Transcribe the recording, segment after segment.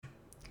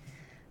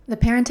The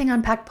Parenting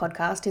Unpacked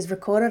podcast is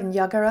recorded on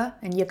Yagara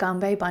and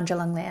Yagambeh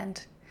Bundjalung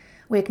land.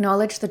 We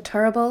acknowledge the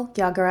Turrbal,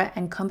 Yagara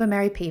and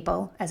Kombumerri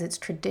people as its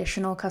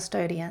traditional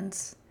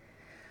custodians.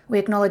 We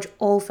acknowledge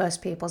all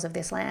First Peoples of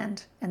this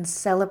land and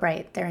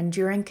celebrate their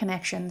enduring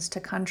connections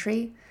to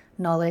country,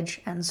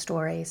 knowledge and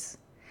stories.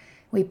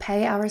 We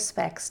pay our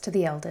respects to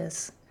the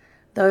elders,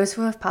 those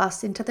who have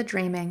passed into the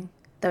dreaming,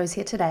 those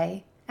here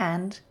today,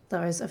 and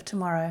those of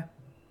tomorrow.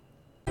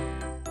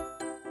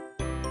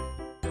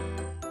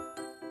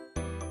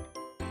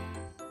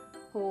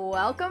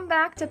 Welcome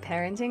back to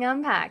Parenting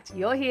Unpacked.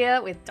 You're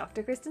here with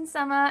Dr. Kristen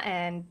Summer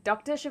and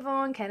Dr.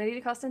 Siobhan Kennedy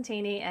de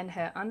Costantini and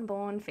her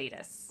unborn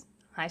fetus.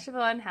 Hi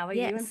Siobhan, how are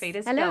you and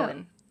fetus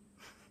going?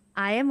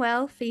 I am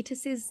well.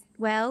 Fetus is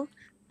well.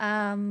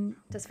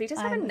 Does fetus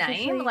have a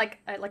name, like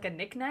a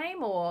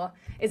nickname, or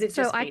is it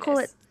just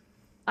fetus?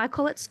 I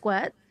call it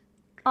Squirt.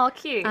 Oh,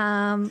 cute.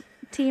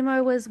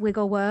 Timo was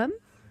Wiggleworm.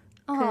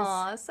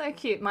 Oh, so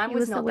cute. Mine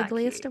was not the that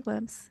wiggliest cute. of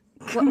worms.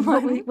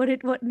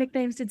 What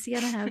nicknames did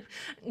Sienna have?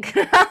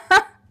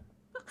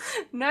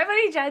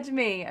 Nobody judge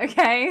me,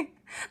 okay?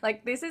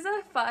 Like, this is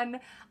a fun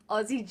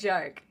Aussie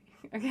joke,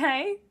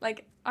 okay?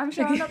 Like, I'm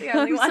sure I'm not the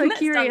only one that's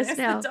curious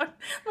done this. now.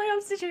 My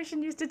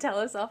obstetrician used to tell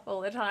us off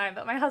all the time,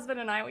 but my husband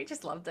and I, we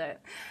just loved it.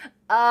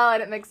 Oh,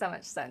 and it makes so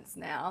much sense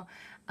now.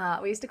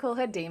 We used to call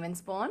her Demon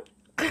Spawn.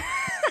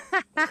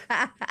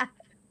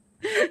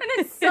 And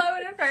it's so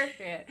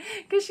inappropriate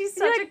because she's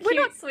such a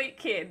cute, sweet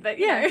kid that,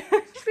 you know.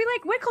 She'd be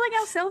like, we're calling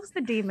ourselves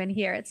the demon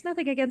here. It's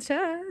nothing against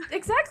her.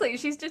 Exactly.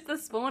 She's just the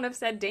spawn of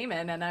said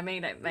demon. And I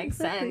mean, it makes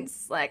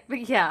sense. Like,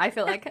 but yeah, I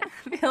feel like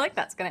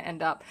that's going to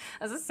end up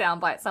as a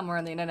soundbite somewhere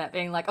on the internet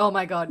being like, oh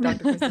my God,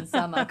 Dr. Kristen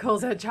Summer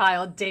calls her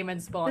child demon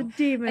spawn. The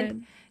demon.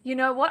 And you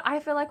know what? I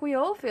feel like we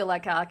all feel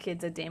like our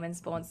kids are demon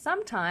spawn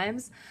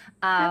sometimes.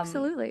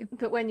 Absolutely.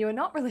 But when you're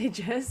not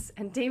religious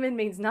and demon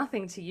means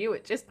nothing to you,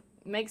 it just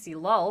makes you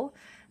lol.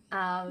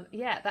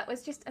 That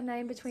was just a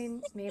name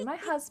between me and my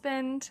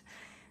husband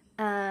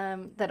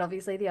that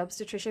obviously the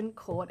obstetrician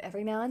caught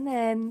every now and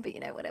then, but you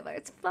know, whatever,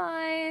 it's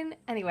fine.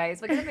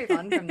 Anyways, we're going to move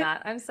on from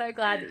that. I'm so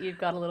glad that you've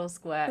got a little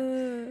Squirt.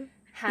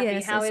 Happy.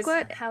 Yeah, so How is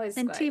Squirt?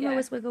 And Timo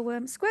was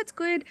Wiggleworm. Squirt's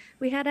good.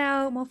 We had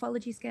our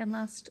morphology scan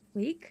last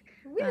week.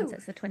 So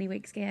it's the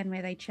 20-week scan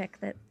where they check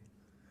that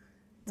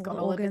it's got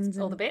organs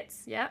all the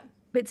bits,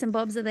 bits and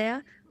bobs are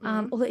there.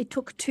 Although it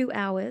took 2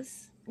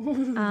 hours.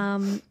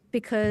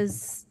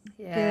 Because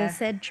the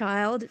said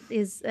child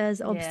is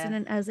as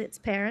obstinate as its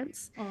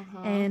parents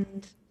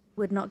and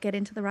would not get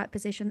into the right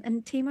position.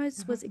 And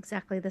Timo's was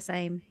exactly the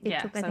same. It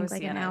took, I think,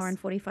 like an hour and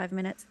 45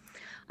 minutes.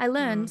 I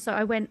learned,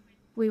 so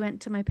we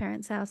went to my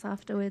parents' house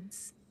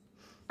afterwards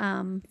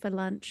for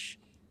lunch,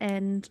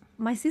 and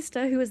my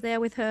sister, who was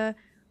there with her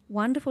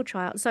wonderful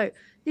child. So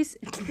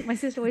my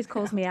sister always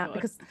calls me out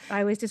because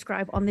I always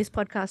describe on this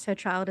podcast her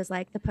child as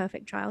like the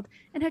perfect child,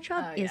 and her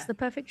child is the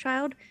perfect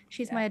child.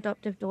 She's my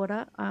adoptive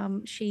daughter.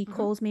 She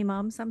calls me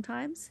mum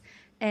sometimes,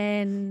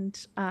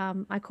 and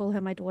I call her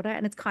my daughter,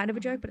 and it's kind of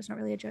a joke, but it's not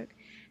really a joke.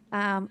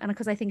 And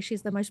because I think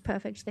she's the most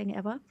perfect thing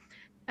ever.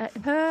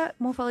 Her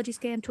morphology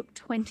scan took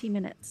 20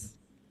 minutes.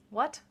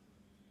 What?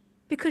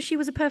 Because she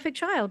was a perfect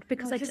child.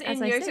 Because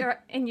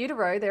in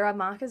utero, there are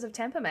markers of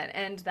temperament,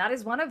 and that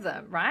is one of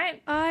them,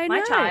 right? I know.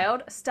 My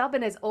child,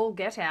 stubborn as all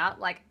get out,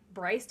 like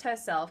braced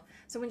herself.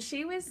 So when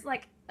she was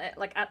like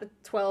at the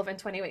 12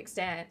 and 20-week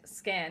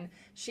scan,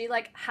 she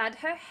like had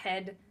her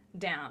head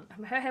down.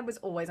 Her head was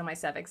always on my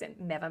cervix and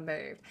never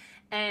moved.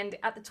 And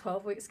at the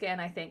 12-week scan,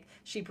 I think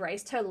she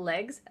braced her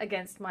legs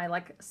against my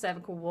like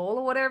cervical wall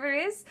or whatever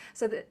it is,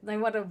 so that no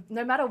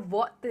matter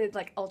what the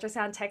like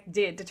ultrasound tech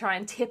did to try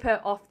and tip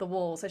her off the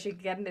wall so she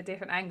could get in a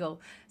different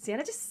angle,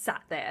 Sienna just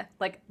sat there,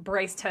 like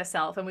braced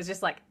herself and was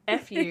just like,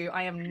 F you,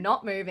 I am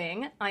not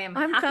moving. I'm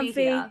happy comfy.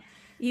 here.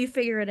 You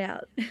figure it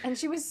out. And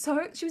she was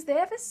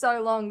there for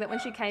so long that when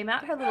she came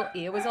out, her little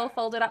ear was all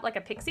folded up like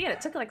a pixie, and it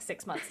took like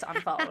 6 months to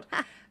unfold.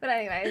 But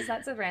anyways,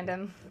 that's a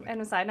random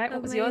side note.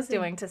 What was yours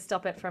doing to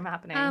stop it from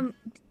happening?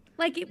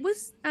 Like it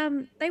was,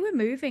 they were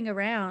moving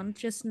around,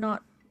 just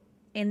not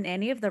in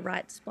any of the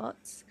right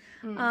spots.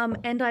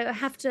 And I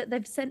have to,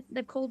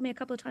 they've called me a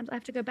couple of times. I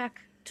have to go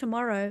back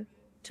tomorrow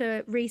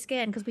to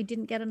rescan because we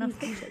didn't get enough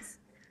pictures.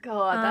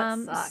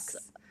 God, that sucks.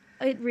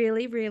 It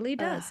really, really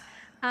does.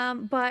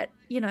 But,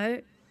 you know,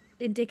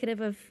 indicative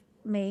of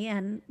me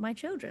and my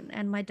children.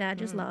 And my dad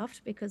just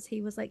laughed because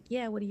he was like,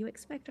 yeah, what do you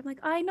expect? I'm like,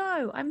 I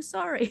know, I'm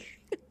sorry.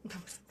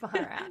 Far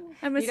out.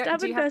 I'm a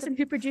stubborn person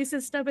who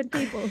produces stubborn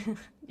people.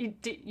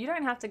 You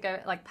don't have to go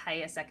like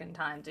pay a second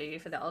time, do you,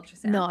 for the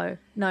ultrasound?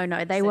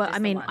 No. They were, I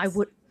mean,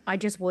 I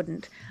just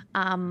wouldn't.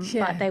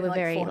 But they were like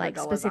very like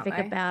specific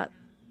about,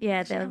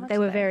 they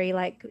were very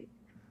like,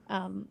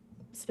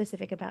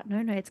 specific about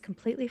no, it's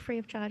completely free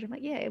of charge. I'm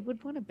like, yeah, it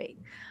would want to be.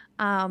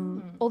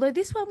 Although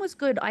this one was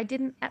good. I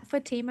didn't, for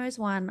Timo's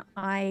one,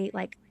 I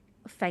like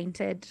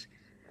fainted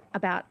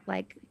about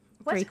like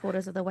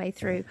 3/4 of the way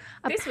through.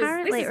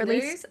 Apparently, or at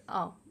least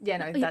that's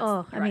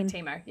right,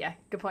 Timo. Yeah,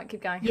 good point.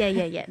 Keep going.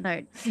 Yeah.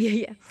 No,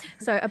 yeah.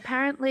 So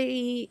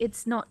apparently,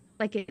 it's not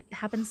like it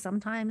happens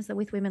sometimes that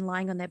with women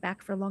lying on their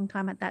back for a long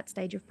time at that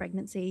stage of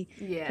pregnancy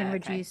can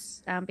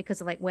reduce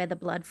because of like where the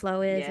blood flow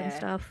is and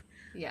stuff.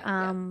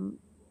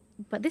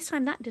 But this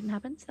time that didn't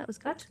happen, so that was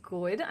good. That's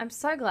good. I'm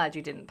so glad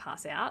you didn't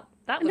pass out.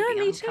 That would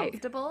be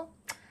uncomfortable.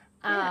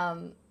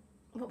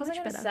 What was I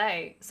going to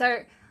say? So,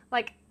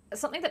 like,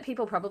 something that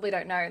people probably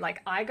don't know,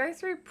 like, I go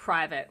through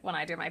private when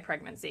I do my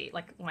pregnancy,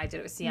 like when I did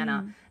it with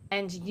Sienna,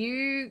 and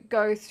you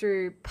go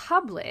through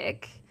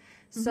public.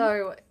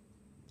 So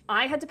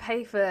I had to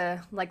pay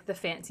for, like, the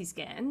fancy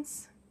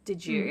scans.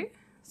 Did you?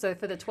 So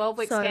for the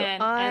 12-week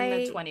scan and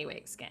the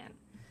 20-week scan.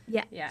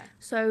 Yeah.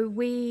 So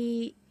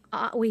we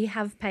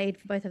have paid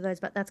for both of those,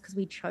 but that's because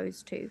we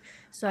chose to.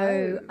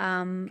 So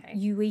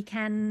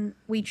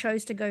we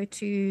chose to go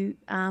to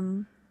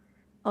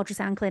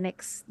ultrasound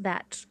clinics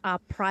that are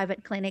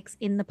private clinics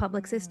in the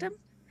public system.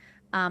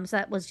 So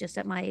that was just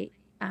at my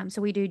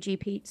so we do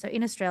GP. So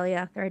in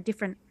Australia, there are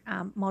different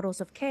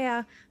models of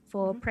care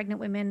for pregnant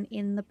women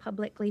in the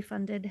publicly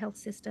funded health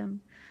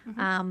system.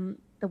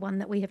 The one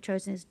that we have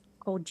chosen is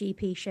called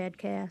GP Shared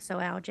Care. So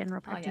our general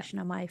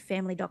practitioner, my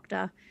family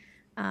doctor,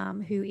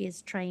 who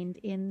is trained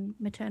in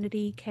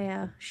maternity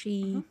care,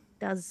 she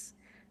does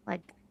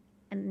like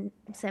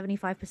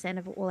 75%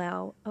 of all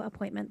our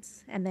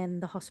appointments, and then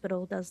the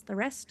hospital does the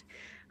rest.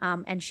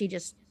 And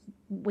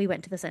we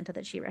went to the center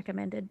that she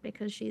recommended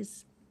because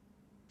she's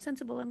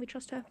sensible and we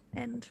trust her,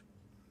 and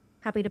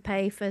happy to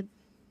pay for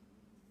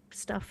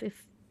stuff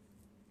if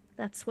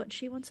that's what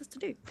she wants us to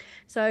do.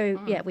 So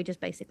we just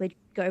basically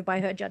go by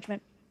her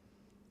judgment.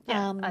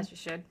 As you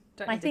should.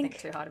 Don't need to think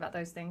too hard about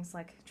those things.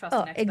 Like, trust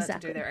an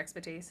expert to do their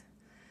expertise.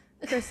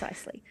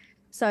 Precisely.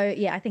 So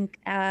I think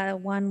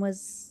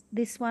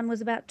this one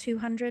was about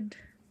 $200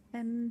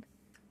 and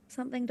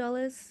something,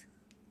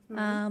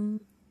 and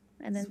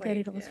then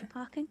 $30 for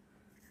parking.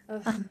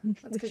 That's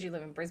because you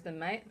live in Brisbane,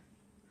 mate.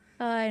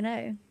 I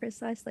know,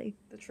 precisely.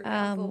 The true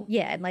example.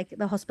 And like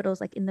the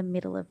hospital's like in the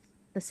middle of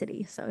the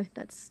city, so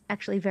that's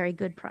actually very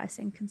good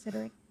pricing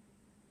considering.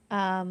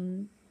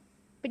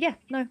 But yeah,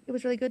 no, it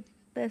was really good.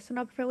 The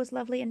sonographer was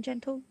lovely and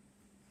gentle,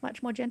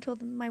 much more gentle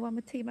than my one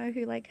with Timo,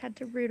 who like had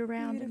to root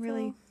around and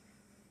really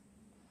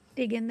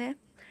dig in there.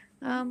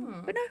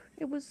 But no,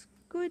 it was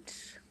good.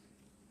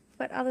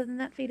 But other than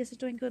that, fetus is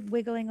doing good,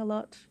 wiggling a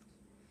lot,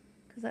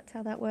 because that's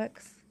how that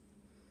works.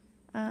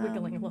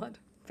 Wiggling a lot.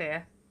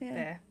 Fair.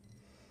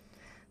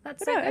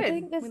 That's so good. I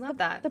think we love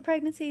that. The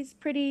pregnancy is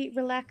pretty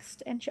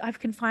relaxed, and I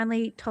can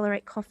finally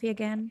tolerate coffee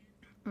again.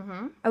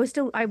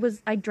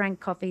 I drank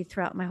coffee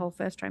throughout my whole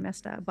first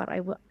trimester, but I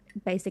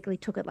basically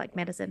took it like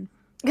medicine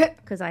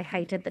because I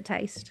hated the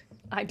taste.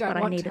 I don't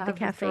want to have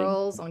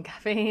withdrawals on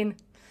caffeine.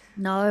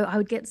 No, I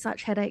would get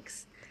such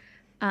headaches.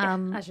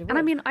 As you would. And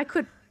I mean, I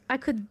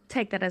could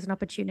take that as an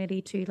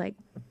opportunity to like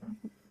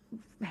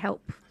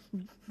help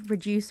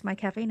reduce my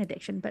caffeine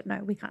addiction, but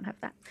no, we can't have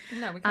that.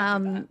 No, we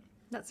can't do that.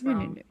 That's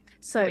wrong. No.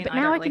 So, but I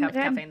now don't really have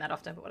caffeine that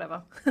often, but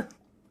whatever.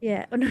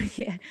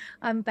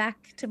 I'm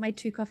back to my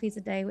 2 coffees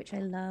a day, which I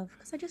love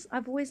because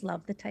I've always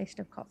loved the taste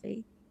of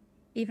coffee.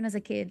 Even as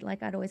a kid,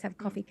 like I'd always have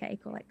coffee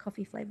cake or like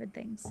coffee flavored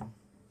things.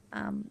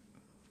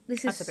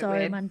 This is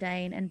so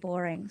mundane and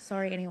boring.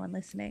 Sorry, anyone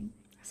listening.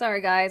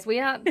 Sorry, guys.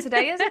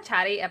 Today is a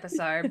chatty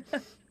episode.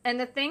 And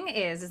the thing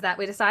is that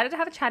we decided to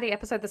have a chatty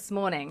episode this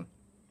morning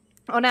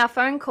on our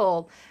phone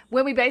call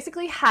when we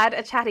basically had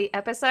a chatty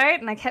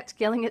episode, and I kept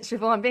yelling at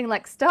Siobhan being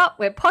like, stop,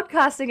 we're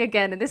podcasting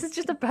again, and this is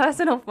just a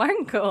personal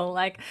phone call.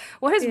 Like,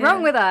 what is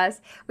wrong with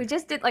us? We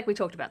just did, like, we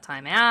talked about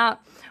time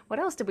out. What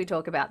else did we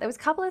talk about? There was a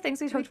couple of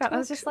things we talked about. I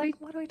was just like,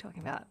 what are we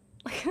talking about?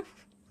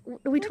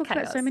 We talked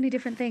about so many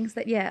different things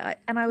that,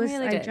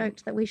 I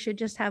joked that we should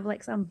just have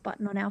like some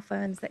button on our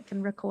phones that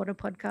can record a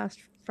podcast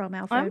from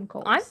our phone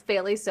calls. I'm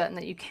fairly certain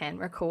that you can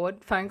record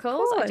phone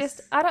calls.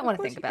 I don't want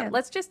to think about it.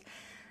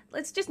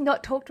 Let's just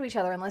not talk to each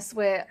other unless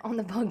we're on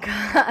the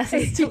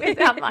podcast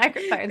with our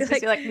microphones.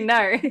 Because you're like,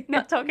 no,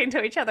 not talking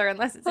to each other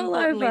unless it's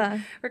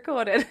importantly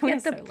recorded. We're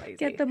so lazy.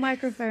 Get the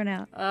microphone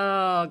out.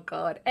 Oh,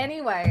 God.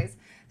 Anyways,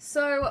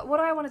 so what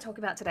do I want to talk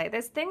about today?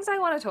 There's things I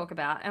want to talk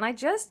about, and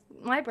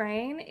my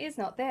brain is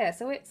not there.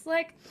 So it's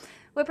like,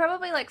 we're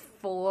probably like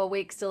 4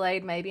 weeks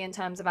delayed maybe in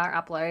terms of our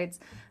uploads.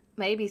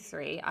 Maybe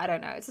 3. I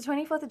don't know. It's the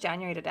 24th of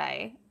January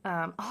today.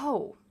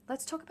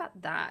 Let's talk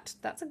about that.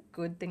 That's a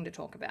good thing to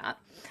talk about.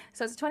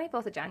 So it's the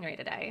 24th of January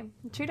today.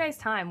 In 2 days'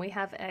 time, we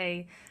have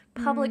a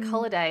public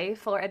holiday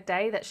for a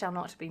day that shall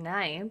not be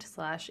named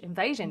 /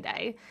 Invasion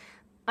Day.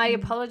 I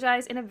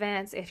apologize in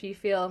advance if you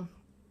feel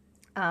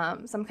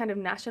some kind of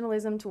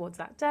nationalism towards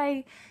that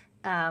day.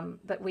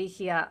 But we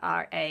here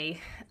are a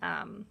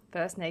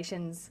First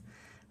Nations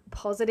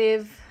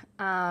positive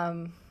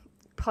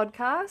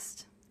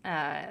podcast.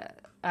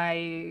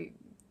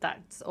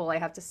 That's all I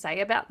have to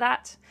say about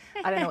that.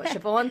 I don't know what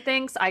Siobhan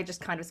thinks. I just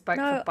kind of spoke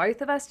for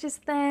both of us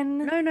just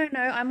then. No,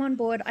 I'm on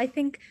board. I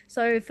think,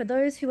 so for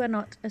those who are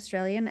not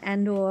Australian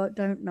and or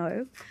don't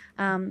know,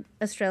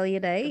 Australia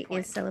Day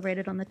is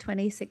celebrated on the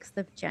 26th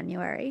of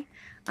January.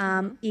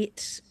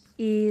 It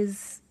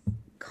is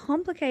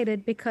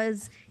complicated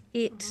because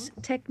It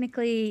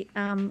technically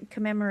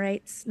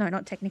commemorates, no,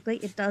 not technically,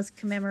 it does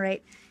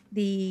commemorate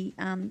the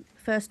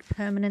first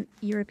permanent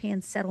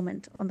European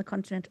settlement on the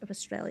continent of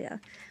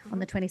Australia on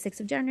the 26th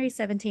of January,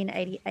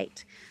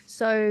 1788.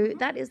 So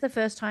that is the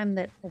first time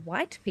that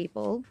white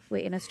people were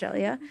in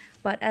Australia,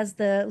 but as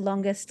the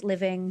longest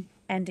living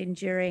and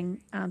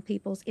enduring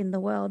peoples in the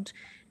world,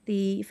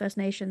 the First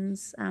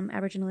Nations,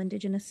 Aboriginal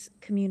Indigenous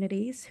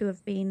communities who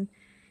have been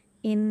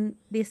who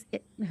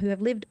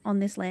have lived on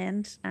this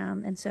land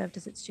and served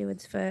as its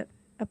stewards for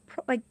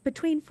like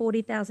between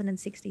 40,000 and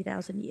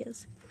 60,000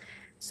 years.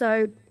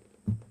 So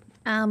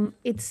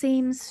it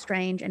seems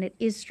strange, and it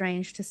is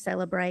strange to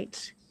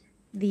celebrate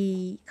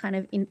the kind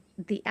of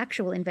the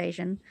actual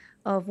invasion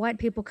of white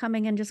people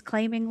coming and just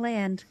claiming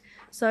land.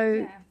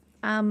 So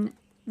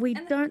we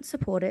don't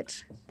support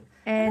it.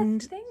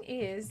 And the thing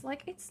is,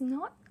 like, it's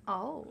not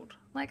old.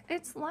 Like,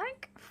 it's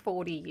like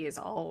 40 years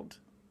old,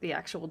 the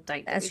actual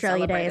date that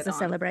Australia Day is a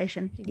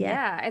celebration.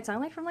 Yeah, it's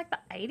only from like the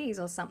 80s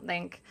or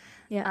something.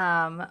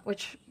 Yeah.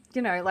 Which,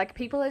 you know, like,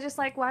 people are just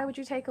like, why would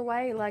you take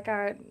away like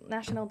our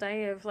national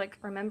day of like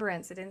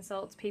remembrance? It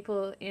insults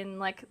people in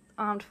like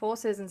armed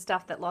forces and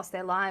stuff that lost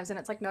their lives. And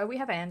it's like, no, we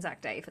have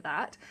Anzac Day for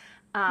that.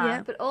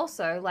 But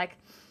also, like,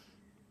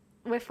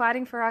 we're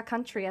fighting for our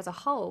country as a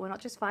whole. We're not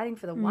just fighting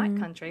for the white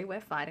country.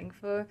 We're fighting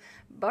for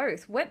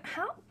both.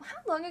 How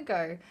long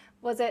ago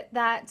was it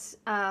that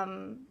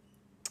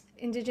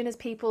Indigenous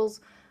peoples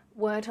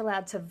weren't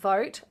allowed to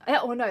vote?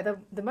 Oh no,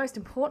 the most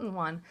important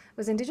one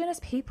was Indigenous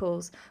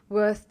peoples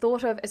were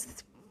thought of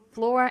as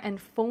flora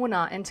and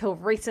fauna until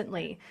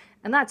recently,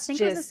 and that's I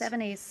think it was the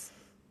 70s.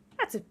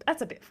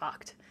 That's a bit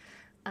fucked.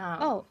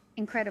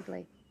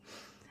 Incredibly.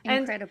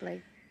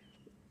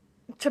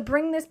 To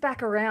bring this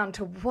back around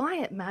to why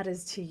it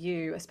matters to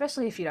you,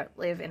 especially if you don't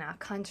live in our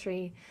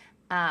country,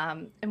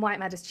 and why it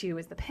matters to you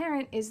as the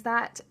parent, is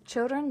that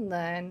children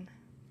learn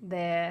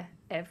their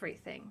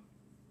everything,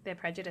 their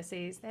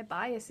prejudices, their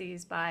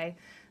biases by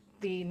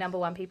the number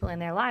one people in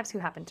their lives, who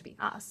happen to be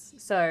us.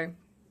 So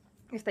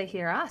if they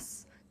hear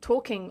us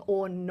talking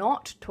or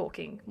not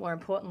talking, more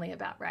importantly,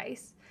 about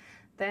race,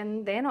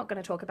 then they're not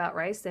going to talk about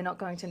race. They're not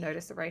going to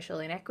notice the racial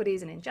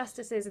inequities and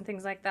injustices and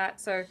things like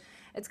that. So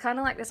it's kind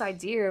of like this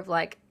idea of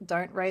like,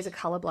 don't raise a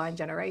colorblind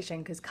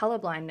generation, because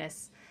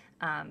colorblindness,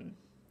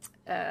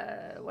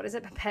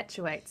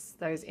 perpetuates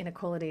those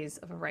inequalities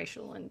of a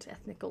racial and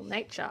ethnic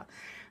nature.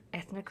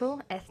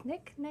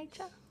 Ethnic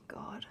nature?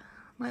 God,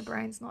 my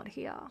brain's not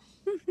here.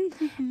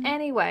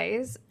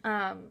 Anyways,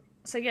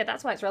 so yeah,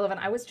 that's why it's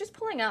relevant. I was just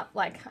pulling up,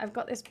 like, I've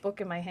got this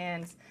book in my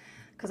hands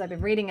because I've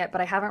been reading it,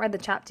 but I haven't read the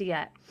chapter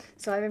yet.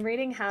 So I've been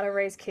reading How to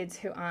Raise Kids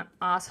Who Aren't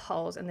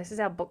Assholes, and this is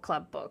our book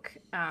club book,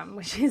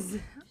 which is,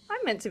 I'm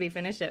meant to be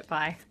finished it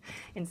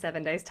in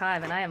 7 days'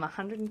 time, and I am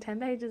 110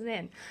 pages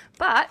in,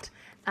 but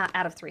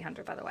out of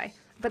 300, by the way.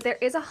 But there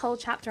is a whole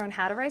chapter on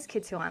how to raise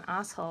kids who aren't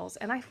assholes,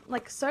 and I,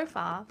 like, so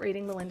far,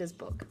 reading Melinda's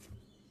book,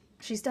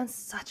 she's done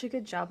such a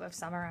good job of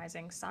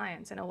summarizing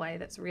science in a way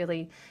that's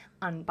really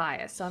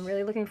unbiased. So I'm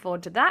really looking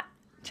forward to that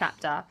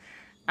chapter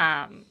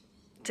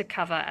to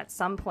cover at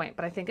some point.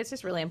 But I think it's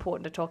just really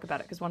important to talk about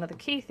it, because one of the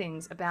key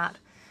things about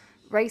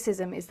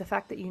racism is the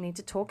fact that you need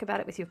to talk about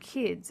it with your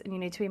kids, and you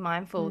need to be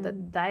mindful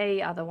that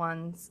they are the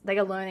ones, they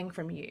are learning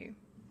from you.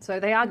 So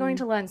they are going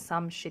to learn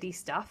some shitty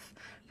stuff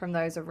from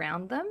those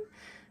around them,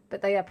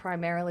 but they are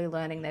primarily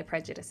learning their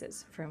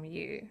prejudices from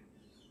you. Do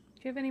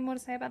you have any more to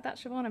say about that,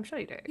 Siobhan? I'm sure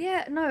you do.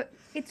 Yeah, no,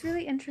 it's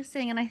really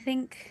interesting. And I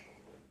think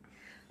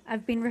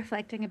I've been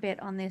reflecting a bit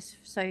on this.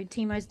 So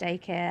Timo's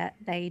daycare,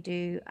 they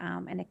do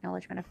an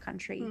acknowledgement of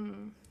country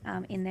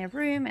in their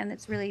room, and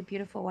it's really a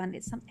beautiful one.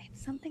 It's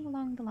something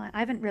along the line.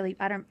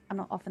 I'm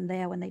not often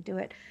there when they do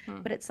it,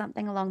 but it's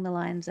something along the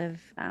lines of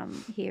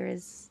here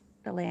is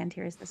the land,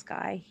 here is the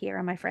sky, here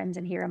are my friends,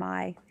 and here am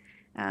I.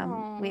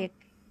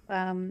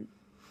 And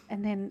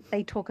then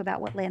they talk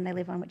about what land they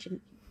live on,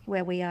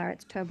 where we are,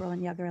 it's Turrbal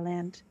and Yagara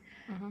land.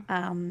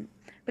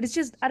 But it's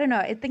just, I don't know,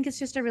 I think it's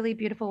just a really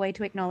beautiful way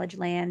to acknowledge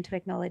land, to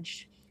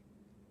acknowledge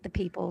the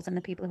peoples and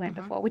the people who went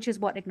before, which is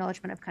what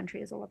acknowledgement of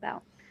country is all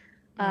about.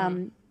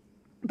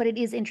 But it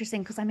is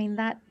interesting because, I mean,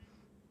 that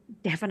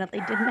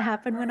definitely didn't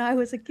happen when I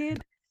was a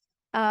kid.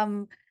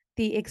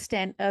 The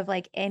extent of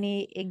like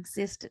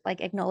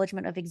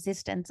acknowledgement of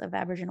existence of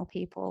Aboriginal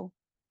people.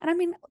 And I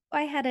mean,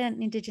 I had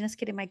an Indigenous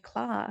kid in my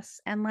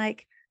class, and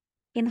like,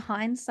 in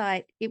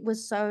hindsight, it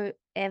was so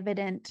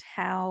evident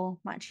how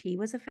much he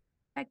was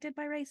affected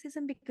by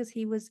racism, because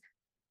he was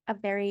a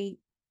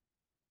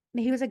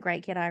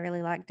great kid. I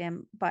really liked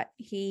him, but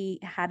he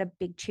had a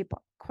big chip,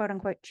 quote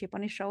unquote, chip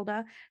on his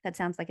shoulder. That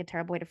sounds like a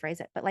terrible way to phrase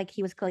it, but like,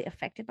 he was clearly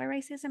affected by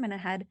racism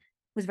and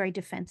was very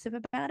defensive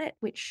about it,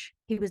 which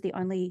he was the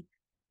only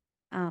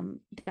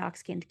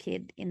dark-skinned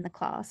kid in the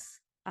class.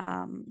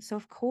 So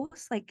of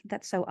course, like,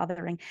 that's so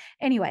othering.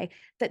 Anyway,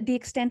 the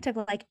extent of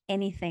like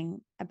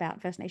anything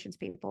about First Nations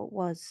people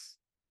was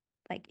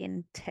like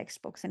in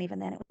textbooks, and even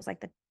then it was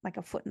like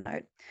a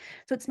footnote.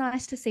 So it's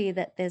nice to see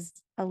that there's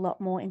a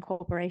lot more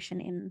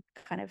incorporation in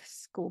kind of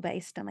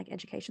school-based and like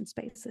education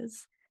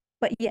spaces.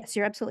 But yes,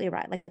 you're absolutely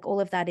right. Like all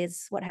of that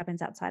is what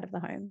happens outside of the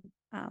home.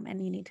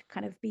 And you need to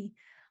kind of be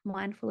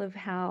mindful of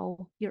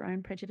how your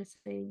own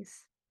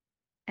prejudices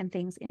and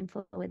things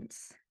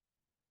influence.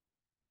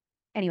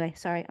 Anyway,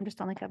 sorry, I'm just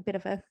on like a bit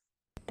of a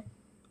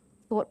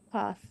thought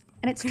path.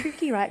 And it's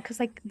tricky, right? Because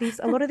like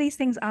a lot of these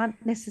things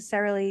aren't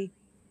necessarily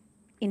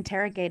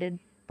interrogated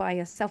by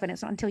yourself. And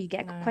it's not until you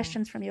get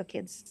questions from your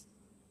kids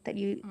that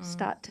you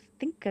start to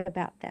think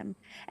about them.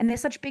 And they're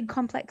such big,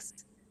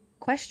 complex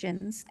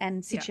questions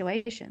and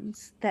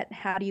situations that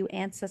how do you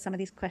answer some of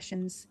these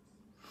questions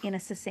in a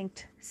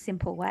succinct,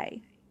 simple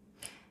way?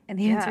 And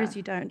the answer is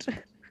you don't.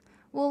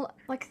 Well,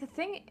 like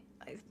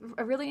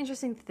a really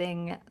interesting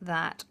thing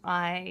that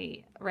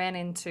I ran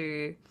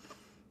into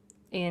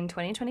in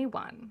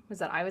 2021 was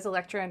that I was a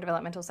lecturer in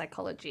developmental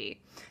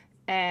psychology,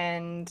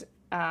 and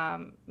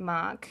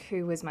Mark,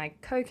 who was my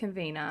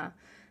co-convener,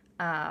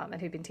 and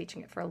who'd been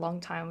teaching it for a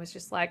long time, was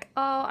just like,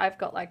 oh,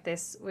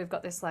 we've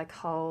got this like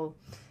whole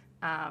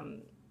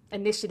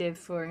initiative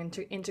for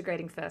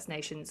integrating First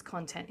Nations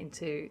content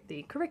into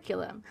the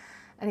curriculum.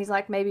 And he's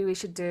like, maybe we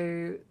should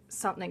do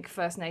something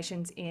First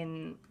Nations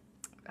in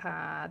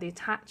the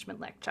attachment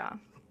lecture.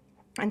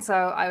 And so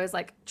I was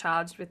like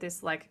charged with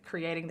this, like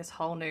creating this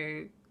whole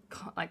new,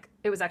 like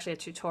it was actually a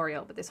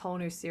tutorial, but this whole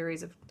new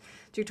series of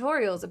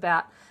tutorials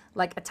about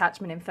like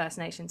attachment in First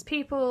Nations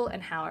people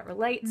and how it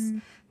relates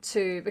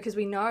to, because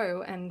we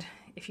know, and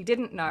if you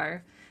didn't know,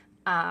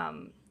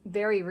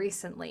 very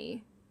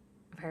recently,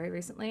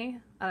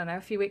 I don't know,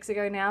 a few weeks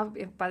ago now,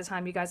 by the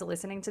time you guys are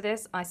listening to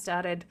this, I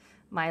started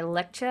my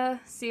lecture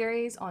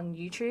series on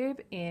YouTube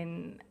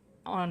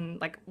on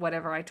like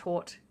whatever I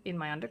taught in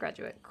my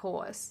undergraduate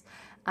course.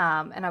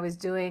 And I was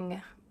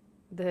doing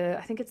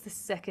I think it's the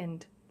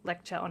second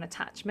lecture on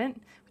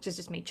attachment, which is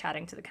just me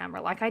chatting to the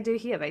camera like I do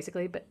here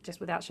basically, but just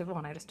without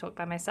Siobhan. I just talk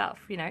by myself,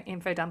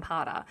 info dump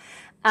harder.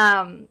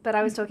 But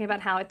I was talking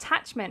about how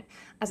attachment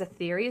as a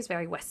theory is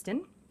very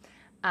Western.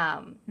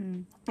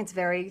 It's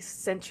very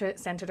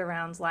centered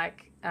around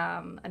like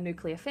a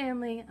nuclear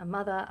family, a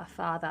mother, a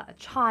father, a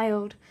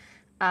child.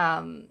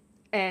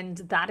 And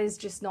that is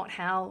just not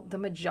how the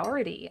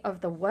majority of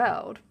the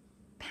world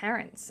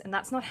parents. And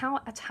that's not how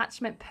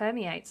attachment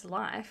permeates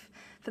life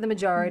for the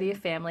majority of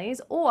families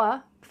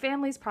or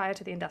families prior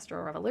to the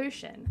Industrial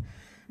Revolution.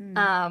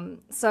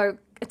 So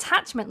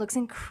attachment looks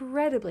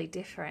incredibly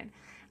different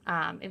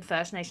in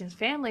First Nations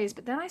families.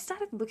 But then I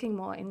started looking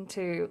more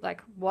into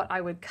like what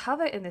I would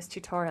cover in this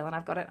tutorial, and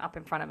I've got it up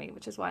in front of me,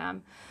 which is why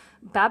I'm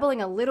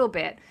babbling a little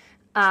bit.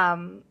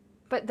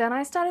 But then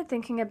I started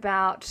thinking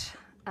about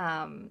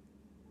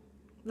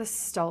the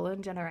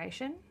stolen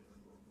generation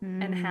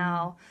and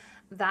how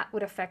that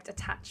would affect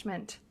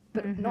attachment,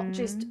 but not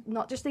just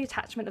the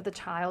attachment of the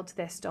child to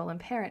their stolen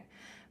parent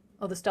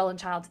or the stolen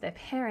child to their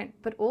parent,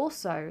 but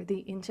also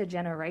the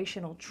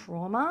intergenerational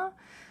trauma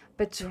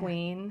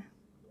between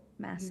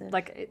massive,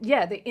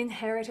 the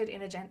inherited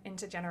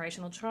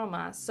intergenerational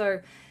trauma. So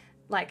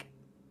like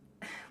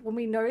when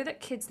we know that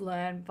kids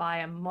learn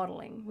via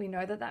modeling, we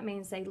know that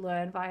means they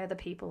learn via the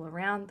people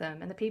around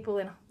them and the people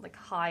in like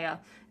higher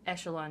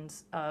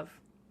echelons of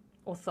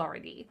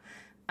authority,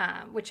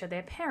 which are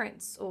their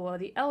parents or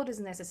the elders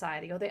in their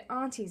society or their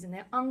aunties and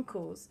their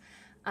uncles.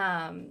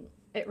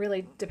 It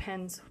really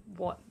depends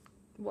what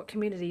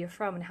community you're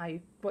from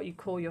and what you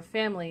call your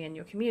family and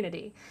your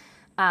community.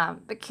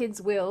 But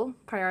kids will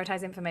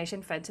prioritize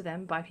information fed to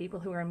them by people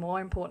who are in more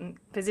important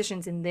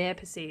positions in their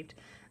perceived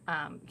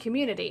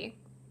community.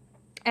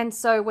 And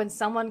so when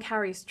someone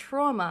carries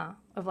trauma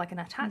of like an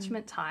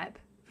attachment type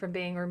from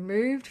being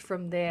removed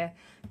from their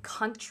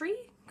country,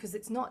 because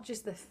it's not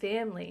just the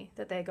family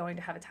that they're going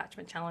to have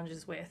attachment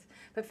challenges with,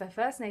 but for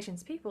First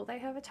Nations people, they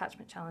have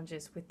attachment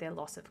challenges with their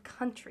loss of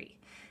country.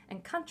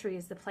 And country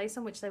is the place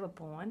in which they were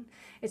born.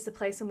 It's the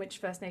place in which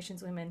First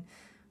Nations women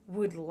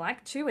would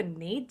like to and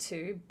need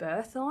to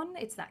birth on.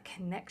 It's that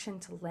connection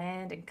to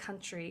land and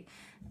country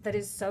that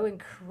is so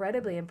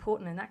incredibly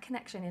important. And that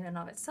connection in and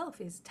of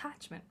itself is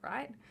attachment,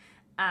 right?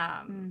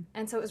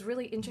 And so it was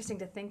really interesting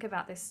to think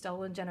about this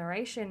stolen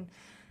generation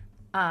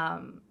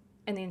and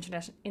the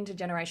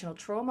intergenerational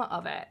trauma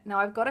of it. Now,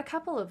 I've got a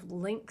couple of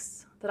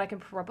links that I can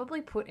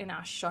probably put in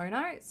our show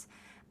notes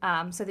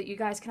so that you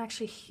guys can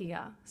actually hear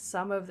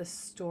some of the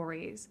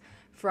stories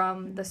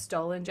from the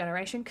stolen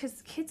generation,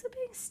 because kids are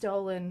being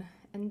stolen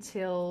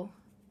until...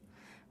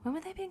 When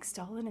were they being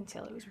stolen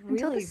until? It was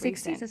really until the 60s,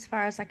 recent. as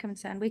far as I'm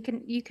concerned.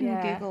 You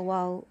can Google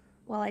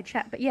while I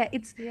chat, but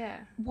it's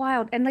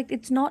wild. And like,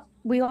 it's not,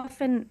 we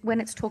often,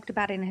 when it's talked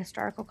about in a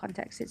historical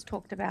context, it's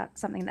talked about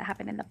something that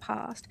happened in the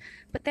past,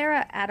 but there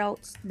are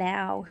adults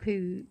now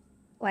who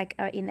like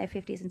are in their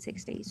 50s and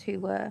 60s who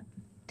were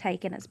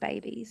taken as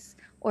babies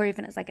or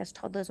even as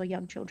toddlers or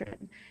young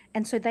children.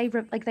 And so they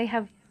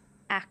have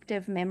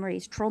active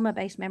memories,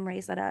 trauma-based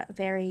memories that are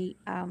very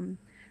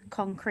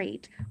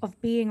concrete of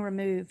being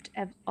removed,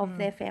 of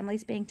their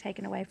families being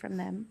taken away from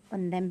them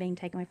and them being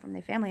taken away from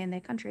their family and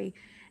their country,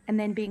 and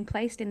then being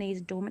placed in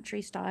these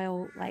dormitory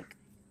style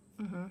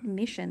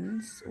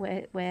missions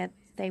where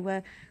they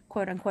were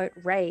quote unquote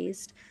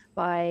raised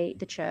by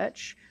the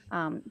church,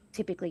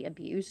 typically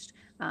abused,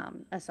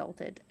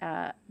 assaulted,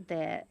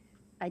 their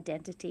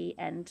identity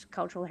and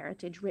cultural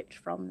heritage ripped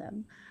from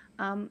them.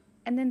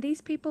 And then these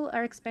people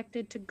are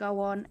expected to go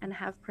on and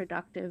have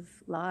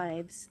productive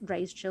lives,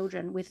 raise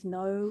children with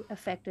no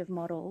effective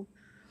model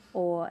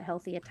or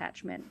healthy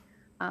attachment.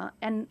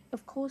 And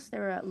of course,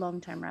 there are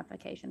long-term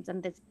ramifications,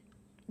 and there's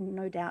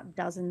no doubt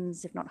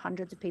dozens, if not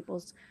hundreds, of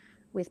people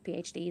with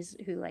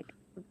PhDs who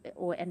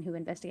who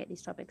investigate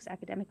these topics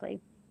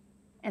academically,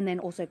 and then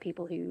also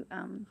people who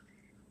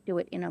do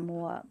it in a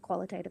more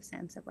qualitative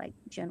sense of like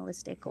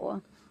journalistic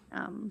or.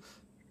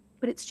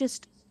 But it's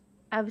just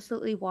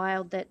absolutely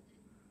wild that,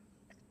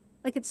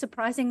 like, it's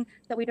surprising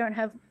that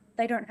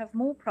they don't have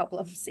more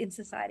problems in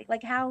society.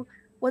 Like,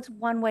 what's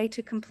one way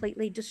to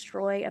completely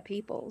destroy a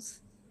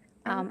people's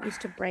is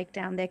to break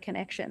down their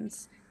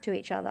connections to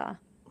each other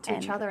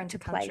and to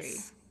country.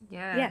 Place.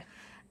 Yeah.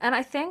 And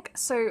I think,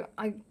 so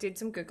I did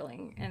some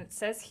Googling, and it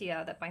says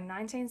here that by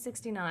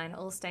 1969,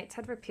 all states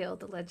had repealed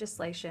the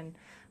legislation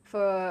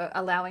for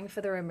allowing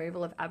for the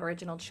removal of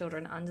Aboriginal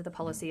children under the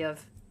policy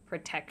of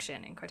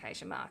protection, in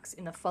quotation marks.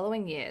 In the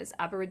following years,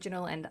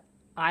 Aboriginal and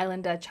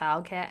Islander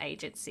childcare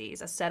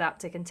agencies are set up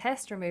to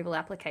contest removal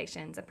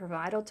applications and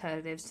provide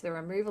alternatives to the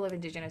removal of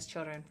Indigenous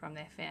children from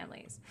their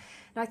families.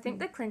 Now, I think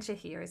the clincher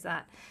here is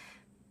that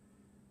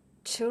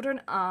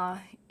children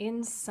are,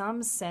 in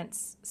some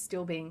sense,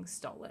 still being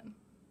stolen.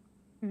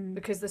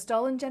 Because the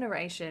stolen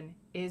generation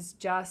is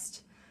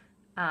just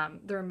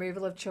the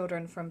removal of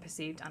children from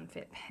perceived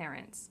unfit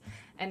parents.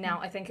 And now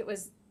I think it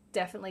was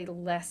definitely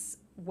less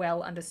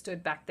well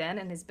understood back then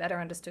and is better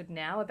understood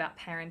now about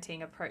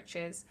parenting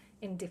approaches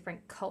in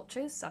different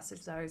cultures, such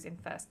as those in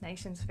First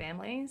Nations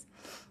families.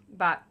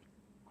 But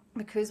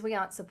because we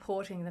aren't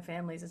supporting the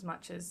families as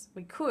much as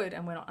we could,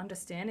 and we're not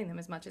understanding them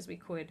as much as we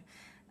could,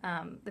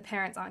 the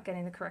parents aren't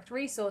getting the correct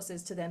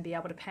resources to then be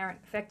able to parent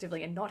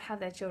effectively and not have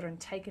their children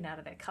taken out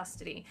of their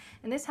custody.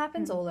 And this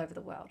happens all over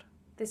the world.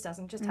 This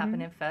doesn't just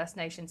happen in First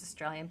Nations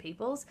Australian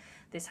peoples.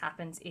 This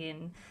happens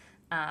in,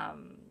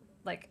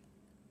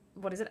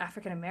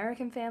 African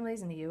American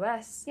families in the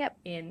US,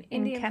 in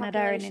Indian Canada,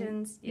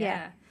 populations.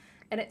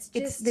 And it's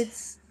just...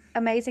 It's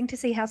amazing to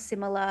see how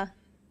similar...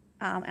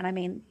 and I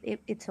mean,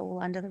 it's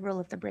all under the rule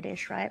of the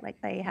British, right? Like,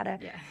 they had a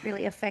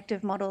really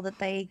effective model that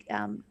they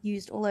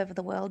used all over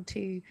the world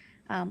to,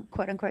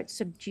 quote unquote,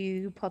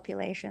 subdue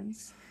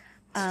populations.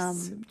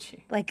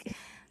 Like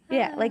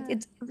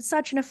it's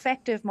such an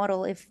effective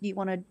model if you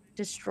want to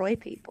destroy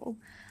people.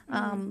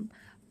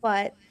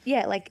 But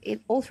yeah, like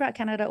all throughout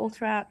Canada, all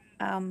throughout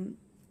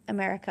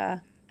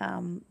America,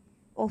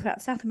 all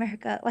throughout South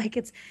America, like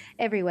it's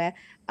everywhere.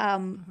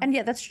 And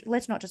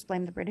let's not just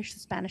blame the British. The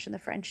Spanish and the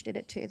French did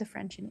it too, the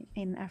French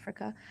in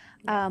Africa.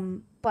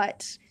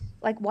 But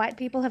like, white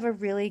people have a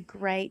really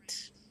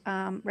great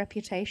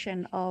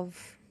reputation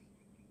of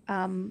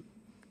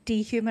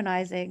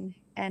dehumanizing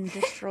and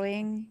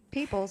destroying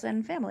peoples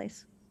and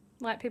families.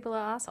 White people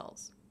are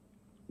assholes.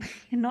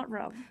 You're not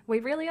wrong.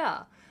 We really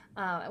are.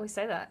 We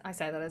say that. I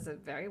say that as a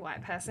very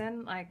white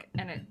person. Like,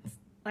 and it's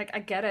like, I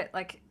get it.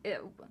 Like,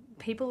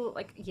 people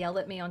like yell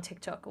at me on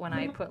TikTok when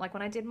I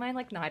when I did my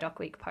like NIDOC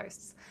week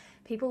posts.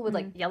 People would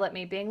like yell at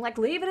me, being like,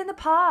 "Leave it in the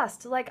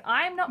past. Like,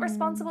 I'm not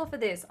responsible for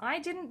this. I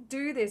didn't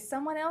do this.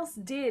 Someone else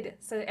did.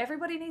 So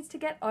everybody needs to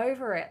get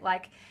over it.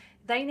 Like,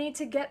 they need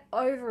to get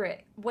over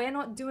it. We're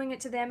not doing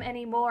it to them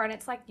anymore." And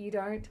it's like,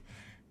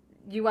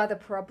 you are the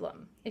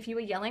problem. If you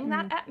were yelling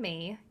that at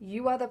me,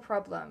 you are the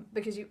problem,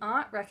 because you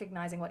aren't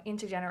recognizing what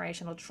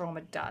intergenerational trauma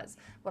does,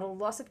 what a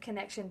loss of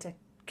connection to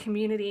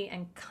community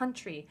and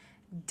country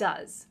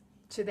does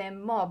to their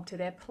mob, to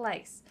their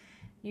place.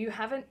 You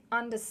haven't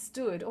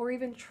understood or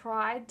even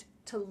tried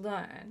to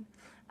learn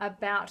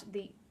about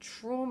the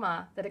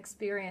trauma that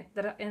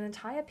an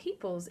entire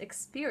people's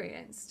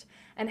experienced,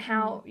 and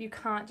how you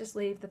can't just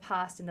leave the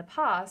past in the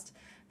past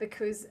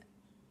because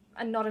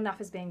not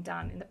enough is being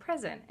done in the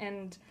present.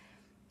 And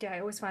I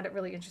always find it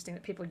really interesting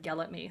that people yell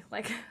at me,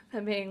 like,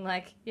 for being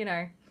like,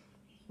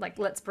 like,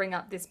 let's bring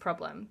up this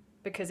problem,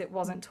 because it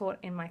wasn't taught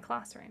in my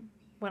classroom.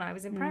 When I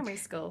was in primary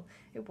school,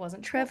 it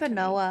wasn't. Trevor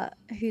Noah,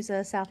 who's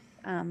a South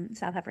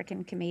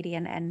African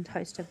comedian and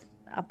host of,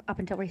 up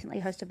until recently,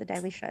 host of The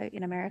Daily Show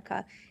in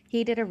America,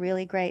 he did a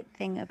really great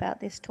thing about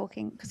this,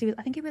 talking, because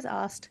I think he was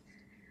asked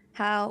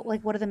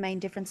what are the main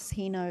differences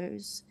he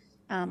knows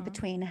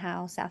between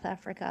how South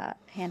Africa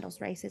handles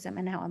racism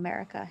and how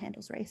America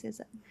handles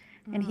racism.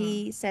 And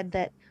he said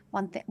that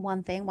one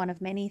of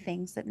many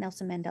things that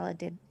Nelson Mandela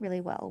did really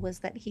well was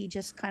that he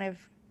just kind of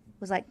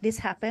was like, this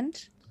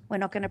happened. We're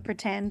not going to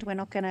pretend. We're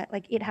not going to,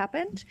 like, it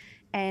happened,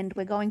 and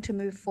we're going to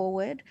move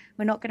forward.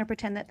 We're not going to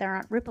pretend that there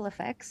aren't ripple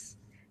effects,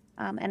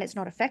 and it's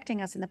not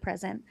affecting us in the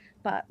present,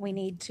 but we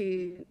need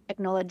to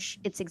acknowledge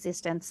its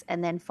existence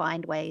and then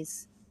find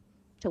ways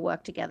to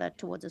work together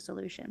towards a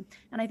solution.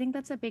 And I think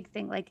that's a big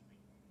thing. Like,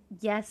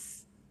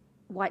 yes,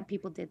 white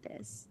people did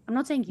this. I'm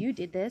not saying you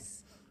did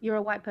this. You're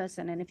a white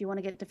person, and if you want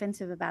to get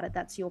defensive about it,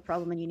 that's your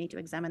problem, and you need to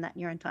examine that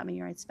in your own time and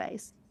your own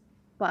space.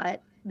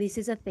 but this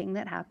is a thing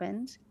that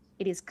happened.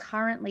 It is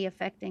currently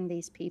affecting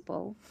these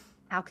people.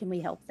 How can we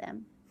help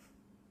them?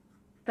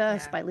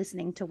 First, by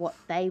listening to what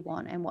they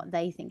want and what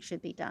they think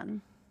should be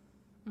done.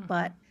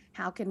 But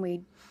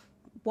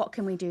what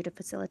can we do to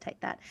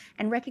facilitate that?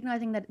 And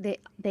recognizing that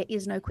there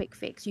is no quick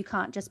fix. You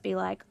can't just be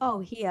like, oh,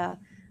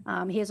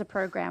 here's a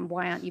program.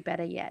 Why aren't you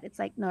better yet? It's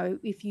like, no,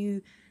 if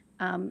you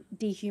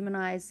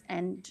dehumanize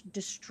and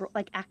destroy,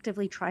 like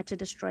actively try to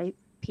destroy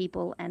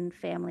people and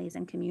families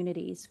and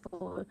communities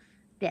for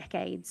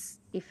decades,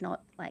 if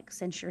not like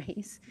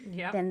centuries,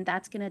 then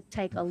that's going to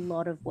take a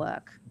lot of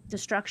work.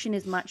 Destruction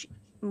is much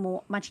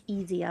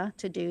easier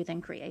to do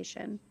than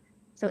creation.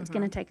 So it's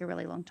going to take a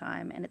really long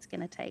time, and it's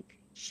going to take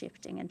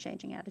shifting and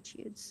changing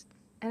attitudes.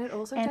 And it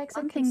also takes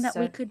one thing that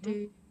we could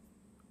do.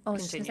 I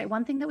was just going to say,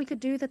 one thing that we could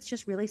do that's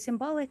just really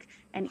symbolic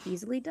and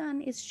easily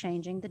done is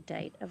changing the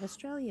date of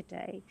Australia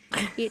Day.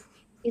 It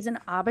is an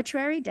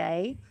arbitrary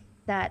day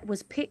that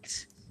was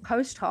picked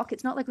post hoc.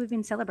 It's not like we've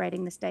been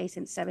celebrating this day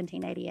since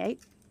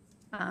 1788.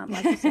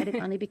 Like you said, it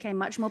only became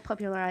much more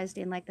popularized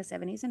in like the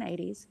 70s and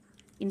 80s.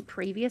 In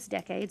previous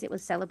decades, it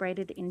was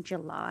celebrated in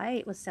July.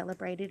 It was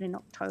celebrated in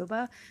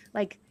October.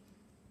 Like,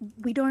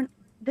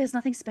 there's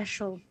nothing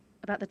special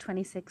about the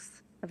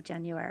 26th of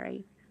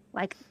January.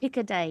 Like, pick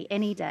a day,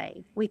 any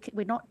day.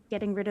 We're not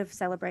getting rid of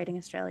celebrating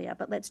Australia,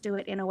 but let's do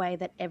it in a way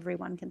that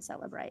everyone can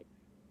celebrate.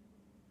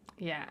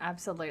 Yeah,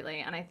 absolutely.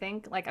 And I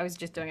think, like, I was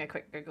just doing a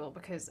quick Google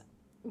because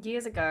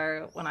years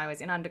ago when I was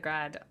in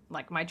undergrad,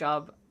 like my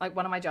job, like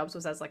one of my jobs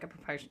was as like a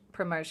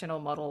promotional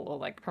model or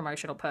like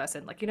promotional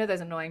person. Like, you know, those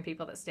annoying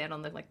people that stand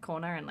on the like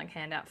corner and like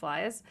hand out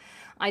flyers.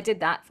 I did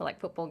that for like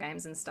football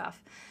games and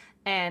stuff.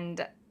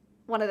 And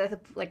one of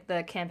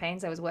the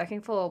campaigns I was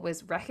working for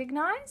was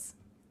Recognise.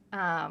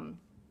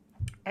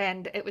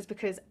 And it was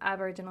because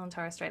Aboriginal and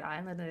Torres Strait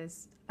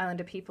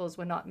Islander peoples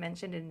were not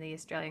mentioned in the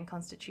Australian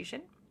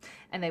Constitution.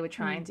 And they were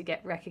trying to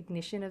get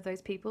recognition of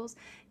those peoples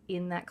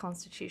in that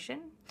constitution.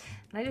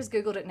 And I just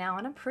Googled it now,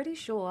 and I'm pretty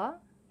sure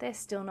they're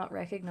still not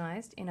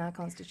recognised in our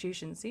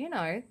constitution. So, you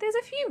know, there's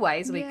a few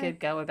ways we could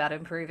go about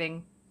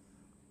improving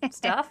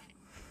stuff.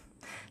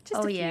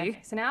 Just a few.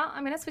 So now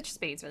I'm going to switch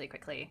speeds really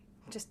quickly.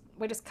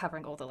 We're just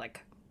covering all the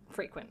like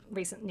frequent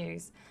recent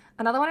news.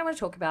 Another one I want to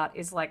talk about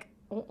is like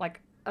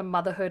a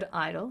motherhood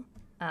idol,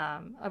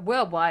 a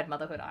worldwide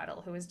motherhood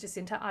idol, who is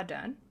Jacinda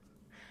Ardern.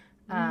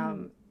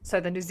 So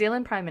the New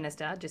Zealand Prime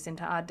Minister,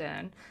 Jacinda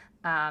Ardern,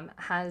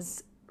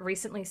 has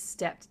recently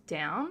stepped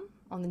down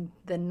on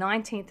the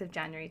 19th of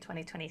January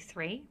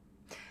 2023.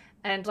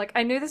 And, like,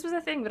 I knew this was a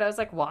thing, but I was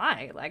like,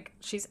 why? Like,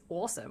 she's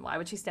awesome. Why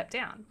would she step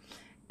down?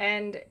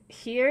 And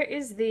here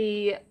is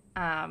the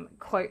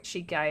quote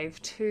she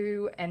gave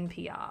to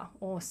NPR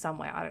or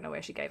somewhere. I don't know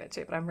where she gave it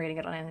to, but I'm reading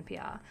it on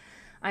NPR.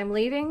 "I'm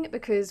leaving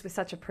because with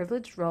such a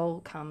privileged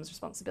role comes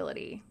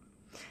responsibility.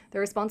 The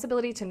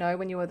responsibility to know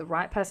when you are the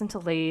right person to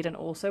lead and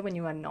also when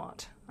you are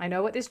not. I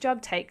know what this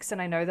job takes, and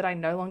I know that I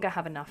no longer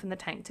have enough in the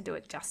tank to do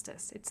it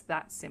justice. It's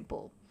that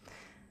simple."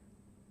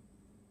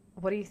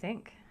 What do you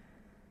think?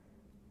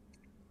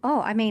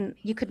 Oh, I mean,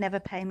 you could never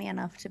pay me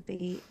enough to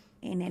be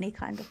in any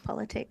kind of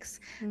politics.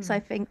 So I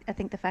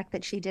think the fact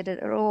that she did it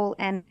at all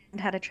and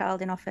had a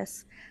child in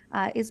office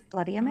is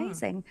bloody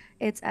amazing.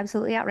 It's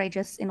absolutely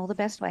outrageous in all the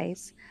best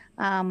ways.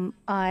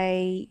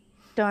 I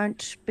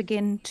don't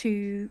begin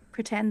to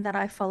pretend that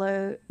I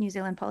follow New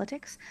Zealand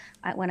politics.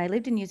 When I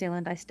lived in New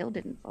Zealand, I still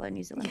didn't follow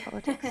New Zealand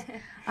politics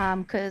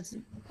because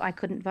I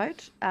couldn't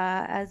vote.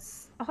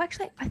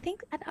 Actually, I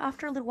think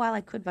after a little while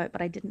I could vote,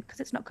 but I didn't because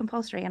it's not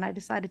compulsory, and I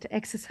decided to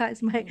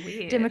exercise my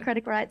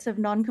democratic rights of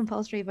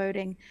non-compulsory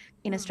voting.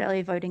 In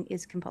Australia, voting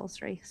is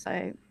compulsory,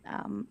 so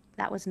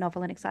that was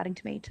novel and exciting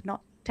to me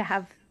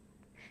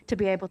to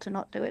be able to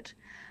not do it.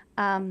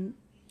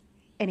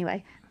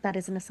 Anyway, that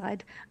is an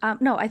aside.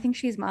 No, I think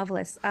she's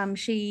marvelous.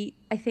 She,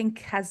 I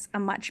think, has a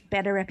much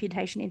better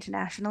reputation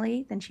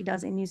internationally than she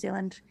does in New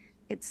Zealand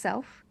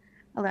itself.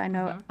 Although I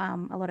know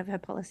a lot of her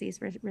policies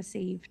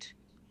received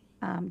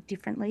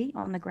differently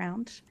on the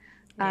ground.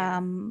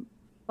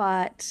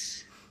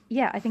 But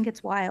yeah, I think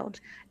it's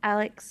wild.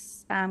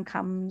 Alex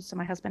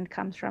my husband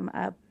comes from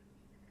a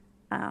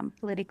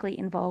politically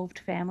involved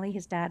family.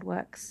 His dad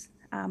works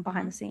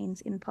behind the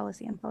scenes in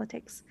policy and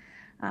politics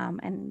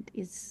and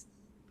is...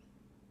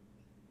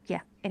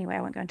 anyway,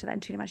 I won't go into that in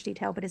too much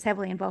detail, but is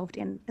heavily involved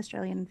in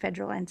Australian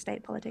federal and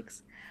state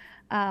politics.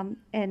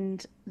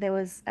 And there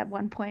was at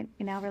one point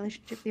in our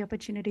relationship the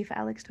opportunity for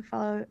Alex to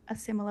follow a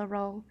similar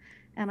role.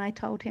 And I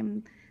told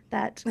him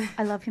that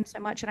I love him so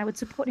much and I would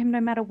support him no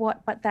matter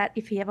what, but that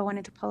if he ever went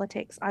into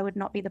politics, I would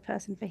not be the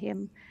person for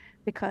him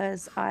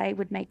because I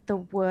would make the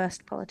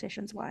worst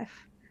politician's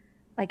wife.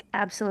 Like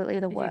absolutely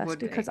the worst,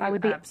 because I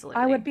would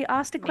be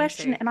asked a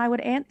question and I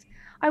would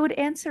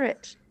answer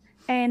it.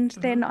 And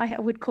then I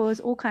would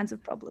cause all kinds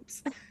of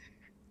problems.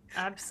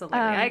 Absolutely.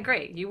 I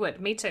agree. You would.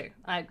 Me too.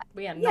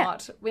 We are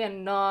not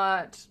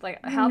like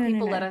how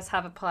people let us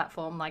have a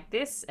platform like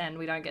this and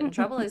we don't get in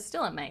trouble is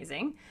still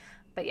amazing.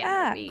 But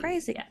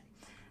crazy. Yeah.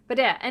 But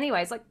yeah,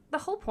 anyways, like the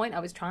whole point I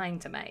was trying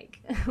to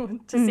make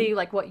to see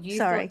like what you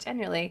thought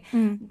generally.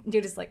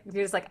 You're just like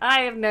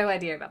I have no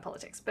idea about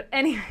politics. But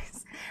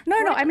anyways, no,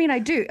 I mean I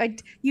do.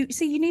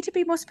 You need to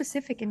be more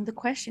specific in the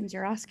questions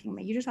you're asking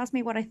me. You just ask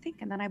me what I think,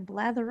 and then I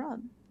blather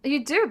on.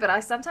 You do, but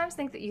I sometimes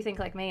think that you think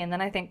like me, and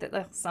then I think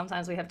that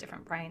sometimes we have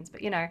different brains.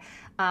 But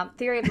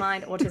theory of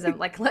mind, autism.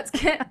 Like, let's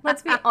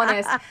be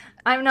honest.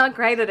 I'm not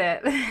great at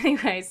it. But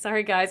anyways,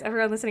 sorry guys.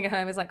 Everyone listening at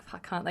home is like,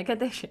 fuck, can't they get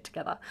their shit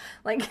together?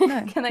 Like,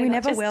 no, can they we not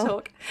never just will.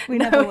 talk? We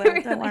never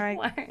will. Don't worry.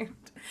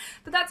 Won't.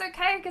 But that's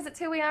okay because it's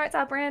who we are. It's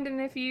our brand,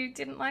 and if you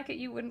didn't like it,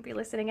 you wouldn't be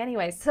listening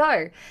anyway.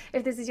 So,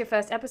 if this is your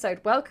first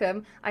episode,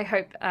 welcome. I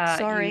hope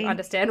you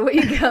understand what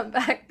you come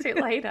back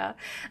to later.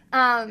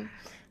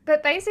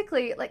 But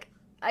basically, like,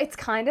 it's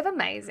kind of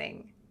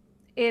amazing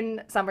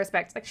in some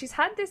respects. Like, she's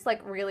had this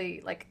like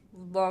really like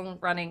long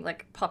running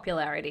like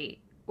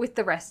popularity with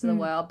the rest of the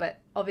world,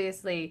 but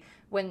obviously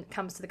when it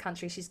comes to the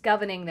country she's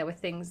governing, there were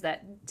things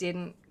that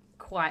didn't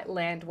quite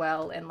land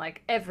well, and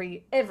like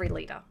every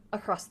leader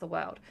across the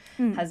world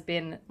has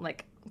been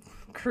like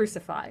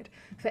crucified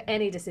for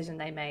any decision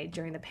they made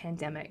during the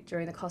pandemic,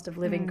 during the cost of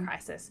living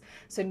crisis.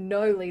 So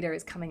no leader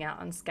is coming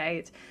out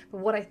unscathed.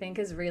 But what I think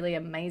is really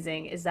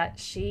amazing is that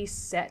she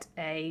set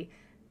a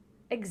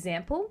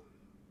example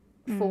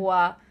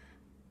for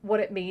what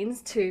it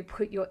means to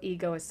put your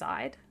ego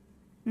aside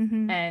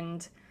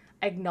and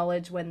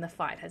acknowledge when the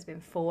fight has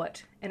been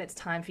fought and it's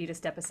time for you to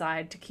step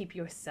aside to keep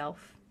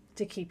yourself,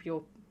 to keep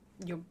your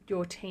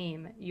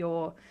team,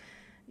 your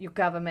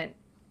government,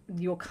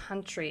 your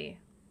country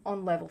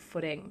on level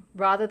footing,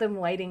 rather than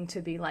waiting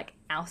to be like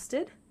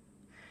ousted,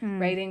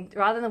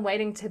 rather than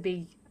waiting to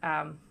be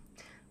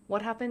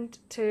what happened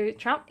to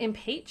Trump,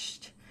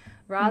 impeached,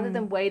 rather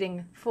than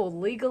waiting for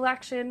legal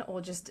action,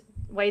 or just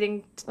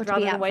waiting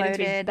rather than waiting to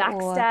be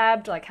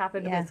backstabbed, like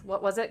happened with,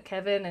 what was it,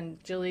 Kevin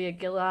and Julia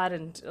Gillard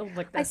and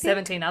like the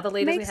 17 other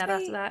leaders we had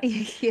after that.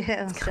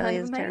 Yeah,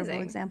 Australia's a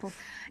terrible example.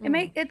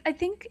 I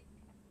think,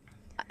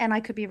 and I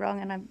could be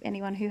wrong, and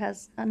anyone who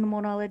has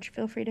more knowledge,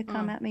 feel free to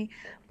come at me,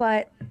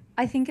 but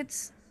I think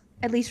it's,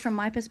 at least from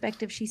my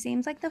perspective, she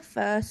seems like the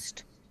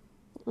first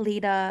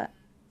leader,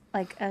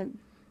 like a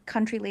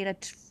country leader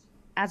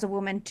as a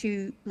woman,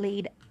 to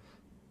lead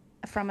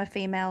from a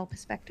female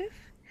perspective.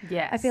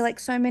 Yes. I feel like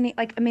so many,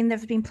 like, I mean,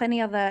 there's been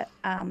plenty other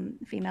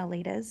female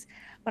leaders,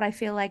 but I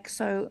feel like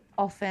so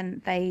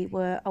often they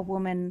were a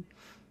woman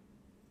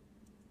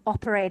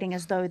operating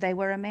as though they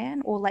were a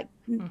man, or like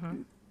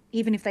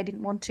even if they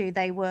didn't want to,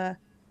 they were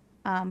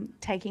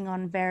taking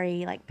on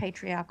very like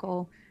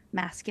patriarchal,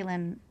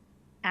 masculine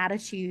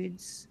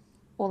attitudes,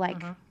 or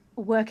like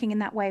working in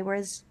that way,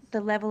 whereas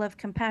the level of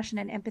compassion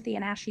and empathy,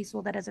 and Ashley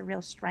saw that as a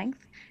real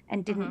strength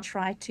and didn't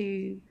try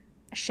to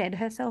shed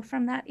herself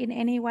from that in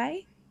any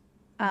way.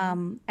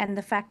 And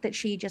the fact that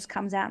she just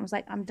comes out and was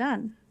like, I'm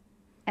done.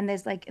 And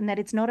there's like, and that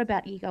it's not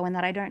about ego, and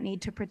that I don't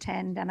need to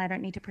pretend, and I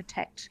don't need to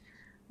protect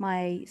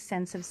my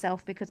sense of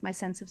self, because my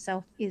sense of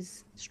self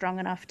is strong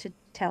enough to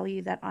tell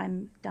you that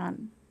I'm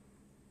done.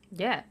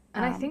 Yeah.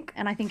 And I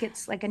think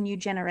it's like a new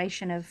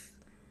generation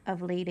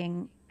of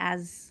leading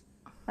as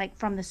like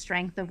from the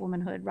strength of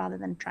womanhood, rather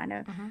than trying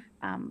to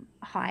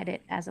hide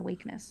it as a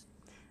weakness.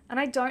 And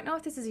I don't know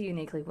if this is a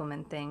uniquely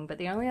woman thing, but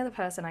the only other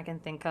person I can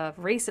think of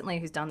recently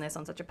who's done this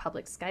on such a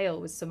public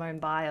scale was Simone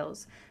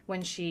Biles,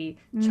 when she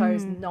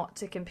chose not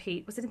to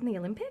compete. Was it in the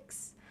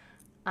Olympics?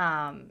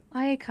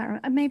 I can't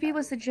remember. Maybe it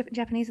was the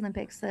Japanese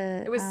Olympics.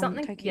 It was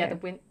something. Tokyo.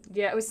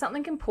 It was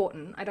something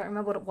important. I don't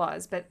remember what it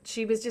was, but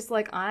she was just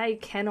like, I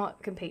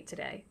cannot compete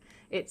today.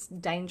 It's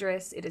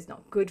dangerous. It is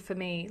not good for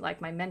me.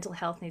 Like, my mental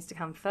health needs to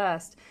come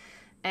first.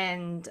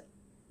 And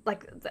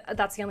like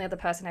that's the only other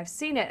person I've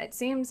seen it. It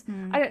seems,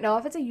 I don't know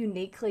if it's a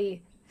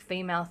uniquely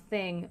female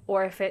thing,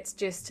 or if it's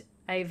just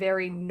a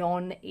very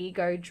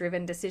non-ego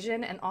driven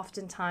decision. And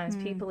oftentimes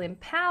people in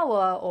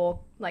power or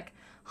like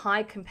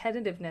high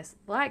competitiveness,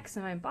 like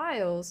Simone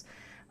Biles,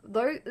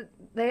 though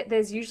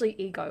there's usually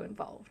ego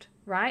involved,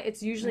 right?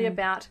 It's usually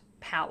about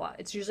power.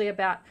 It's usually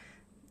about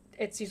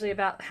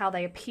how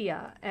they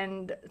appear.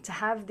 And to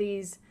have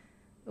these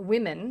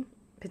women,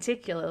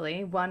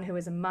 particularly one who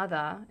is a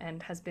mother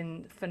and has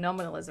been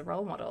phenomenal as a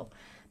role model,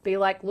 be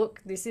like,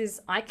 look,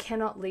 I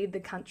cannot lead the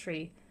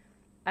country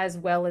as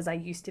well as I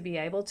used to be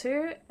able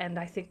to, and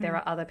I think there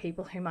are other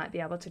people who might be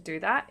able to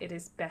do that. It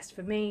is best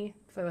for me,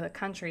 for the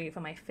country, for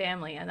my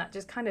family, and that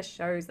just kind of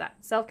shows that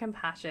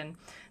self-compassion,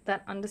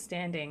 that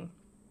understanding,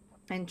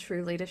 and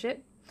true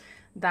leadership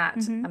that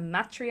a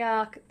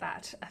matriarch,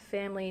 that a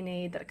family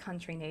need, that a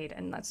country need,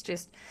 and that's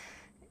just,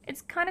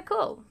 it's kind of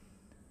cool.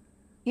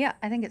 Yeah,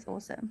 I think it's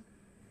awesome.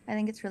 I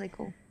think it's really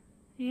cool.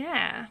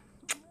 Yeah.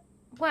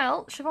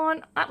 Well,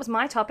 Siobhan, that was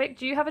my topic.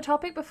 Do you have a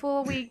topic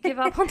before we give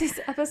up on this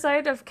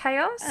episode of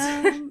chaos?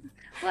 Well,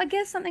 I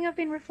guess something I've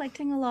been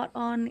reflecting a lot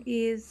on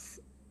is,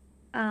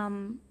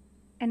 and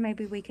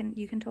maybe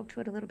you can talk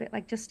to it a little bit,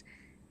 like just,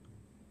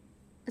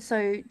 so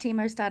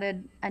Timo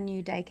started a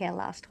new daycare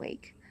last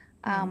week,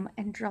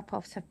 and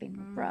drop-offs have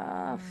been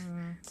rough.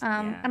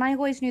 And I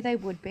always knew they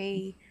would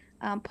be,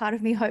 Part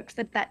of me hoped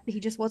that he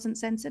just wasn't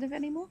sensitive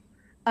anymore.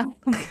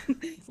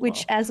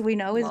 Which, as we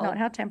know, is not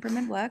how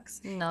temperament works.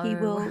 No. He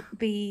will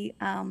be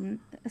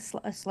a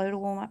slow to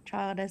warm up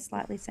child, a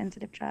slightly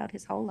sensitive child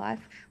his whole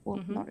life. Well,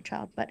 not a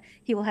child, but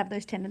he will have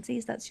those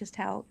tendencies. That's just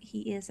how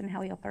he is and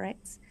how he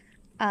operates.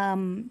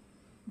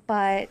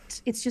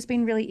 But it's just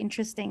been really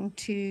interesting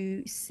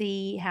to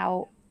see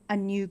how a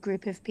new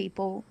group of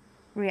people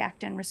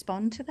react and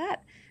respond to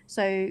that.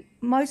 So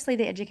mostly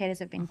the educators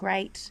have been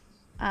great.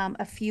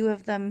 A few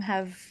of them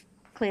have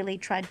clearly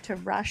tried to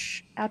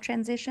rush our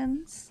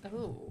transitions,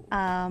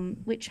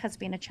 which has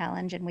been a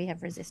challenge, and we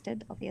have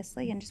resisted,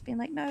 obviously, and just been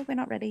like, no, we're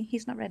not ready.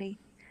 He's not ready.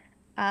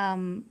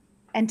 And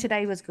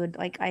today was good.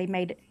 Like, I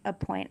made a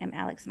point, and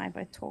Alex and I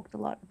both talked a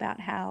lot about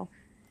how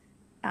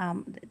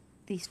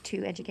these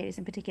two educators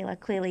in particular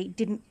clearly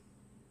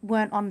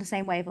weren't on the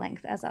same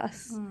wavelength as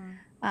us,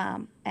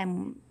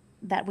 and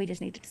that we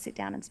just needed to sit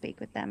down and speak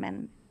with them.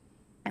 And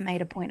I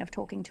made a point of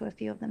talking to a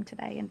few of them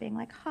today and being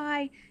like,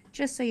 hi,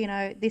 just so you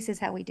know, this is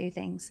how we do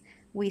things.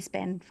 We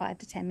spend 5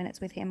 to 10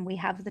 minutes with him. We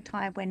have the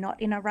time. We're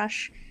not in a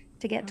rush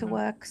to get to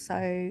work.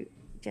 So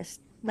just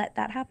let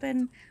that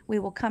happen. We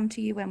will come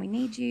to you when we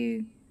need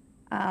you.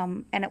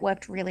 And it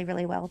worked really,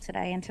 really well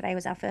today. And today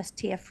was our first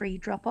tier-free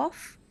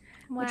drop-off,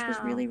 which was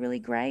really, really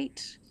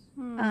great.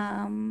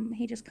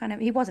 He just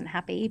he wasn't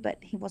happy, but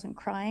he wasn't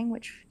crying,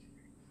 which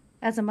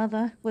as a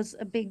mother was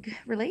a big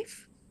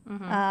relief.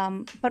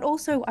 But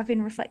also I've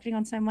been reflecting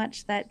on so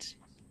much,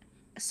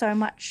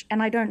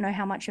 and I don't know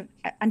how much of,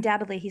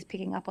 undoubtedly he's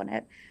picking up on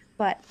it,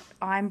 but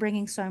I'm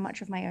bringing so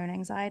much of my own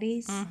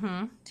anxieties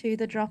to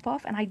the drop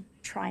off, and I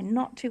try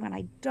not to, and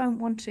I don't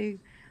want to,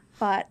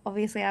 but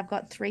obviously I've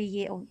got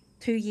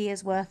 2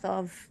 years worth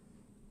of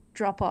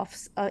drop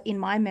offs in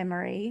my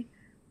memory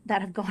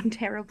that have gone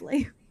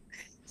terribly.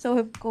 So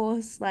of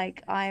course,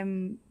 like,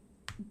 I'm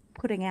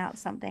putting out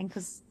something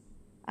because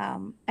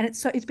and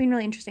it's been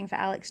really interesting for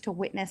Alex to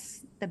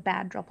witness the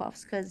bad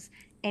drop-offs, because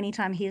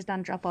anytime he's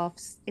done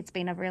drop-offs, it's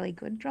been a really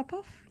good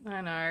drop-off. I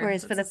know.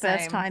 Whereas for the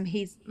first time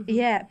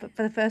but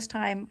for the first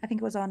time, I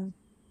think it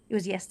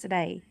was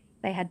yesterday,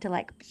 they had to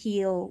like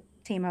peel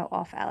Timo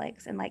off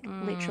Alex and like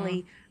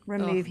literally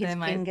remove his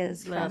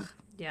fingers from.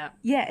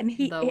 Yeah,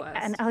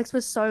 and Alex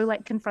was so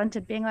like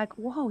confronted, being like,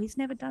 whoa, he's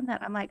never done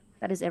that. I'm like,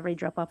 that is every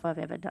drop-off I've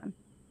ever done.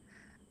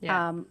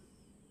 Yeah.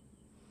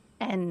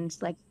 And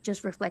like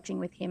just reflecting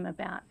with him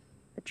about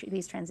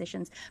these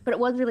transitions. But it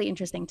was really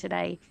interesting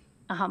today.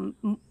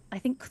 I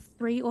think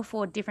 3 or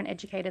 4 different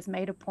educators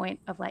made a point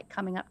of like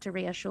coming up to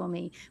reassure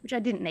me, which I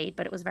didn't need,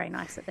 but it was very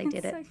nice that they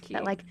did it. So cute.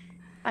 That like,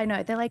 I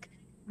know, they're like,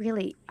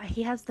 really,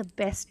 he has the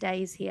best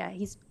days here.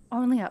 He's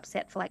only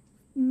upset for like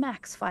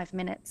max 5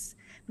 minutes.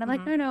 And I'm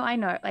like, no, I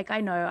know. Like,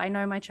 I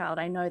know my child.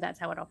 I know that's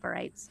how it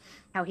operates,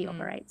 how he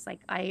operates.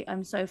 Like,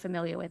 I'm so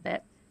familiar with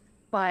it.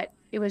 But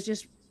it was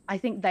just, I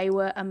think they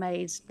were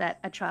amazed that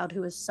a child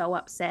who is so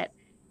upset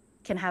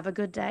can have a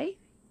good day.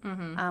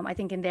 I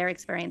think in their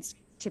experience,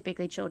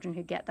 typically children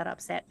who get that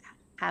upset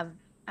have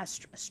a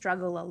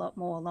struggle a lot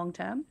more long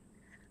term.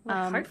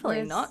 Well,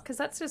 hopefully not, because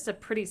that's just a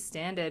pretty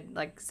standard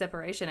like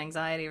separation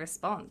anxiety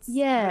response.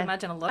 Yeah, I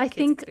imagine a lot of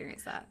kids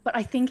experience that. But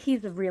I think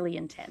he's really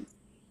intense.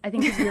 I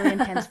think he's really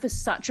intense for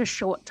such a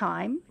short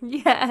time.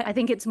 Yeah, I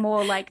think it's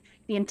more like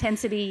the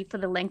intensity for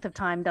the length of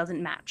time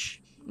doesn't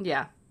match.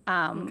 Yeah.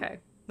 Okay.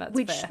 That's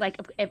which fair.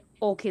 Like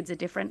all kids are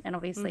different, and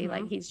obviously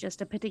like he's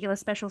just a particular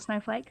special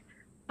snowflake.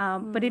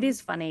 But it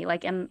is funny,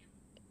 like, and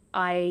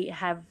I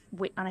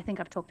think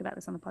I've talked about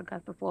this on the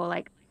podcast before,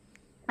 like,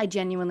 I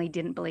genuinely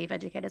didn't believe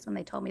educators when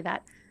they told me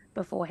that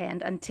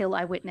beforehand, until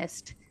I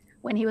witnessed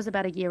when he was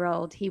about 1 year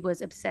old, he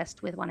was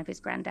obsessed with one of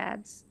his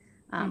granddads,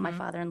 my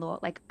father-in-law,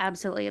 like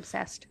absolutely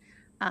obsessed.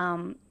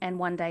 And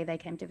one day they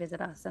came to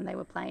visit us and they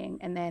were playing,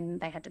 and then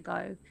they had to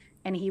go,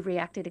 and he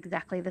reacted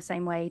exactly the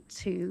same way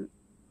to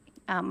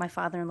my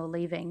father-in-law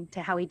leaving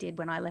to how he did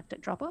when I left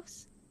at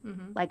drop-offs.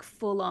 Like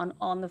full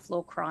on the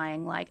floor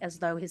crying, like as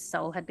though his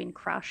soul had been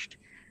crushed,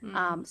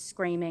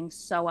 screaming,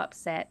 so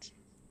upset.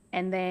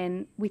 And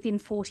then within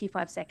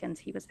 45 seconds,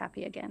 he was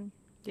happy again.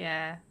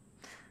 Yeah.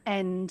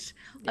 And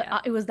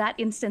it was that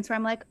instance where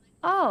I'm like,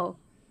 oh,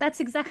 that's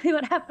exactly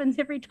what happens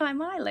every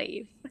time I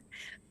leave.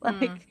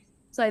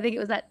 So I think it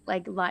was that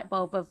like light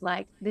bulb of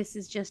like, this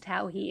is just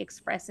how he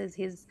expresses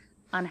his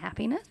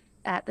unhappiness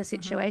at the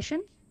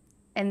situation.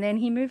 And then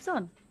he moves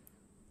on.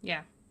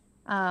 Yeah.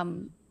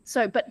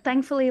 But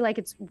thankfully, like,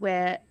 it's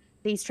where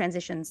these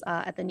transitions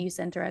are at the new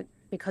center,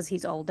 because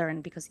he's older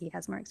and because he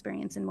has more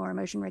experience and more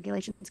emotion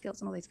regulation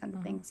skills and all these kinds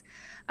of things,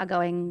 are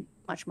going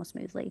much more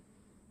smoothly.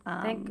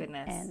 Thank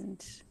goodness.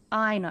 And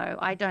I know,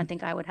 I don't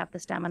think I would have the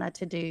stamina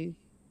to do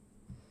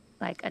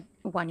like a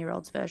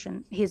 1-year-old's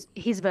version, his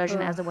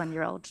version as a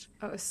 1-year-old.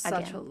 It was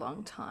such a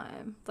long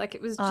time. Like,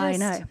 it was just... I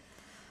know.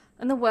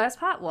 And the worst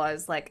part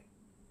was, like,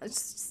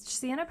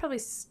 Sienna probably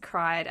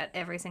cried at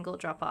every single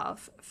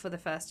drop-off for the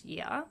first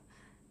year,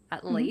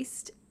 at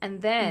least. And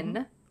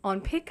then,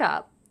 on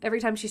pickup, every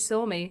time she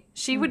saw me,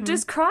 she would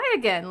just cry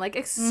again, like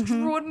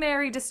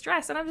extraordinary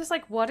distress. And I'm just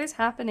like, what is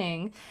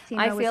happening?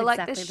 I feel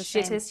like the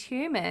shittest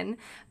human,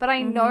 but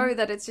I know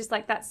that it's just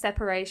like that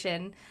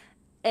separation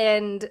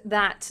and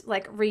that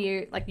like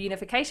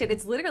unification.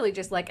 It's literally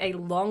just like a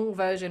long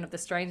version of the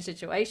strange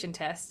situation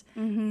test.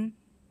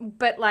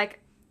 But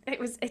like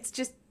it's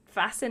just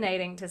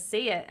fascinating to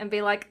see it and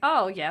be like,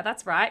 oh yeah,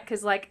 that's right,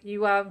 because like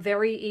you are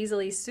very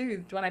easily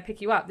soothed when I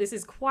pick you up. This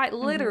is quite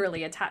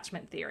literally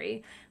attachment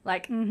theory.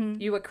 Like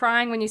you were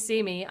crying when you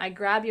see me, I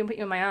grab you and put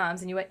you in my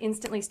arms, and you are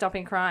instantly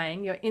stopping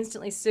crying, you're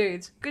instantly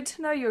soothed. Good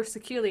to know you're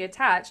securely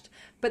attached.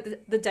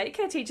 But the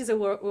daycare teachers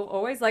were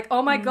always like,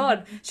 oh my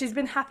god, she's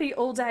been happy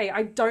all day,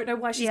 I don't know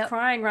why she's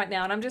crying right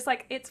now. And I'm just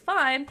like, it's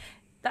fine,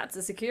 that's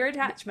a secure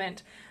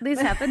attachment.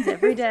 This happens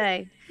every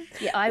day.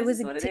 Yeah,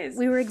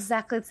 we were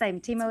exactly the same.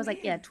 Timo was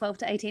like, 12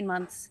 to 18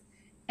 months.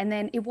 And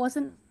then it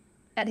wasn't,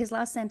 at his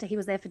last center, he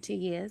was there for 2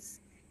 years.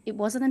 It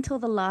wasn't until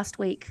the last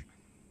week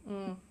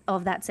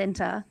of that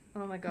center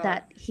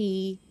that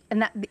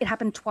it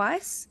happened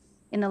twice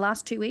in the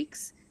last 2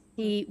 weeks.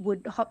 He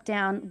would hop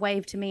down,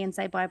 wave to me and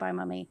say, bye-bye,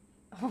 mummy.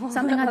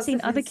 Something I'd seen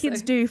other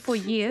kids do for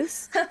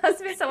years.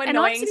 That's been so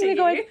annoying to you.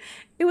 Going,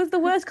 it was the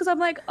worst, because I'm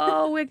like,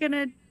 oh, we're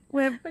gonna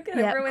ruin cool.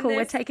 This.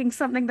 We're taking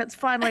something that's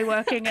finally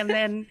working, and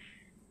then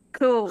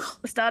cool,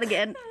 start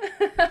again.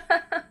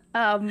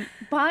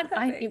 But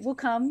it will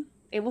come.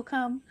 It will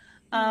come.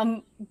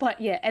 But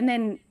yeah, and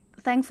then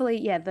thankfully,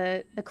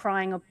 the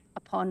crying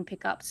upon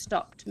pickup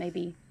stopped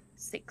maybe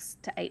 6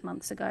 to 8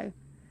 months ago.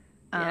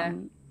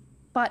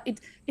 But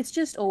it's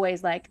just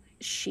always like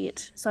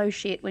shit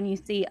when you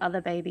see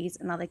other babies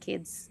and other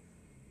kids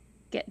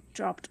get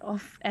dropped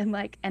off and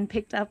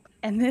picked up,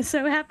 and they're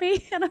so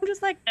happy, and I'm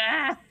just like,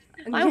 I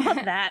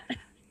want that.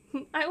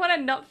 I want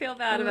to not feel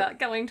bad about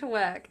going to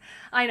work.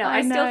 I know.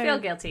 I still feel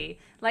guilty.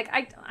 Like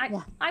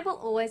I will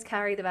always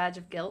carry the badge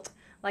of guilt.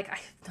 Like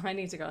I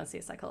need to go and see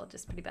a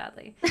psychologist pretty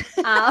badly.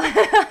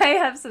 I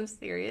have some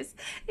serious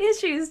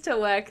issues to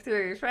work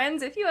through.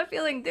 Friends, if you are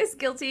feeling this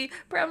guilty,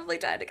 probably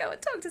time to go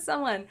and talk to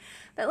someone.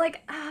 But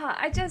like,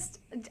 I just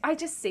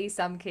see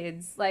some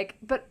kids like,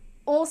 but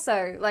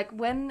also like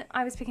when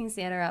I was picking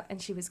Sienna up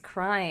and she was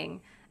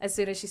crying as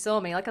soon as she saw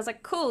me, like I was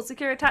like, cool,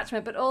 secure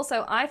attachment, but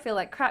also I feel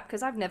like crap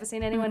because I've never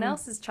seen anyone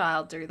else's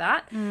child do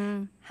that.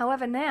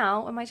 However,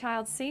 now when my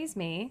child sees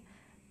me,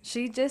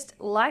 she just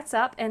lights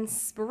up and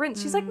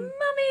sprints. She's like,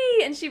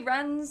 mummy, and she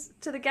runs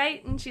to the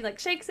gate and she like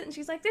shakes it and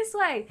she's like, this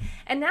way.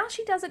 And now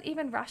she doesn't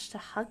even rush to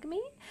hug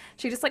me.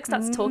 She just like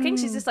starts talking.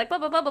 She's just like blah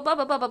blah blah blah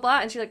blah blah blah blah,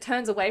 and she like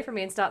turns away from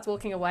me and starts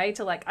walking away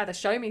to like either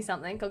show me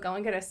something or go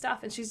and get her stuff.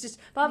 And she's just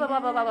blah blah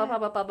blah blah blah blah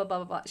blah blah blah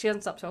blah blah. She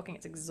doesn't stop talking.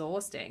 It's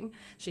exhausting.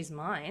 She's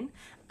mine.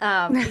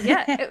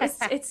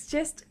 It's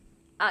just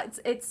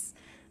it's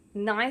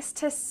nice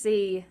to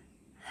see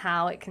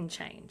how it can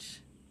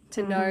change.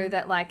 To know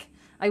that like,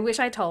 I wish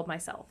I told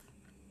myself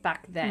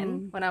back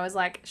then when I was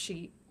like,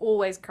 she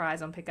always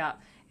cries on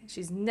pickup.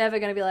 She's never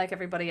going to be like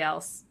everybody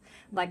else.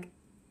 Like,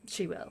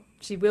 she will.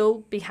 She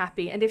will be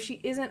happy. And if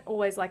she isn't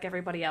always like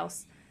everybody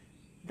else,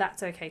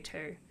 that's okay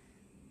too.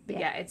 But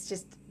yeah, it's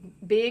just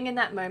being in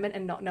that moment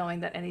and not knowing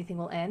that anything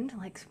will end,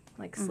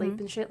 like sleep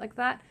and shit like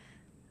that.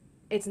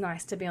 It's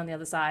nice to be on the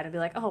other side and be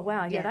like, oh,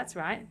 wow, yeah, that's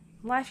right.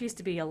 Life used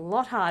to be a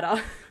lot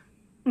harder.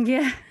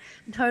 Yeah,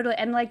 totally.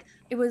 And like,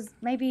 it was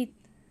maybe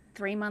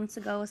 3 months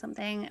ago or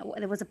something,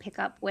 there was a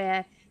pickup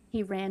where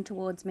he ran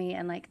towards me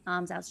and like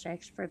arms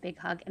outstretched for a big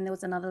hug, and there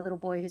was another little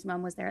boy whose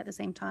mum was there at the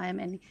same time,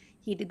 and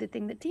he did the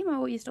thing that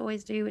Timo used to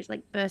always do, which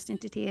like burst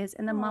into tears,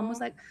 and the mum was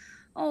like,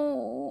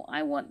 oh,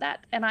 I want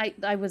that. And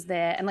I was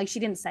there, and like she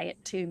didn't say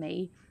it to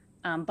me,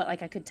 but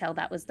like I could tell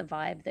that was the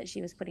vibe that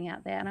she was putting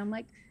out there. And I'm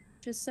like,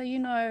 just so you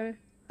know,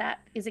 that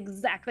is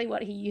exactly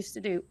what he used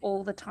to do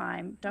all the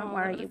time. Don't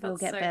worry, it will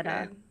get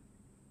better. Good.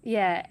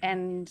 Yeah,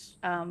 and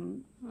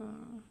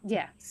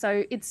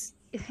so it's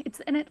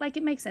and it like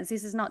it makes sense.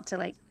 This is not to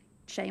like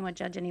shame or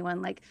judge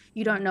anyone. Like,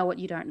 you don't know what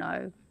you don't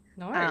know.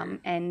 No.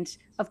 And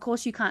of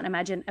course you can't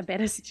imagine a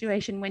better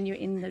situation when you're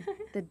in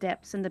the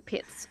depths and the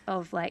pits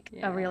of like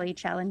a really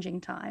challenging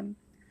time.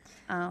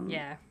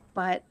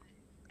 But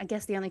I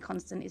guess the only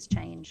constant is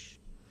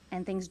change,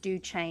 and things do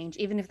change.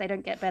 Even if they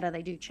don't get better,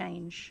 they do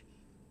change.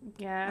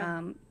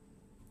 Yeah.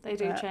 They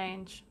do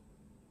change.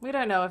 We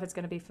don't know if it's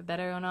going to be for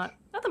better or not.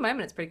 At the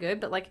moment, it's pretty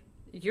good, but like,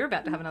 you're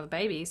about to have another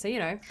baby, so you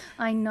know.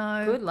 I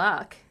know. Good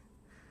luck.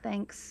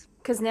 Thanks.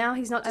 Because now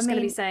he's not just going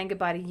to be saying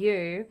goodbye to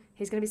you.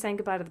 He's going to be saying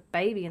goodbye to the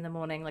baby in the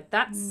morning. Like,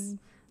 that's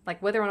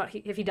like, whether or not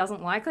if he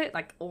doesn't like it,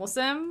 like,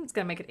 awesome. It's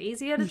going to make it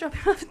easier to drop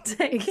him off and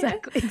take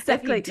Exactly. If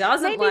he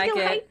doesn't Maybe like he'll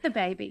it, hate the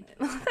baby.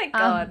 Thank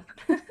God.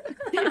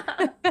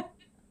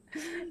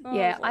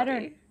 Yeah, I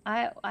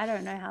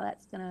don't know how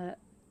that's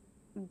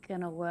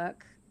gonna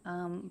work.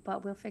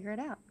 But we'll figure it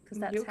out, because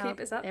that's You'll how keep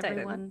us updated.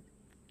 Everyone.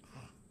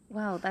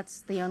 Well,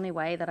 that's the only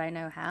way that I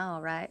know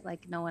how, right?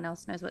 Like, no one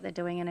else knows what they're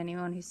doing, and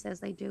anyone who says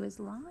they do is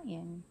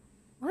lying.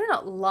 Well, they're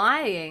not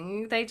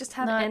lying. They just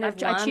have an N of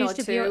 1 or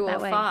 2 or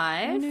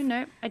 5.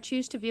 No. I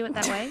choose to view it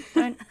that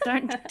way.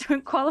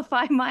 Don't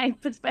qualify my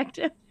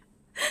perspective.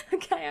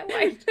 Okay,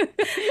 wait.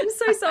 I'm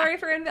so sorry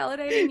for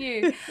invalidating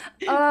you.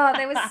 Oh,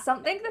 there was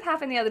something that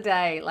happened the other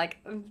day.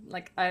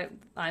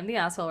 I'm the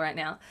asshole right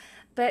now.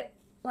 But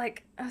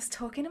like I was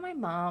talking to my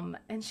mom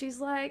and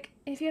she's like,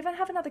 if you ever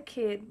have another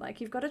kid,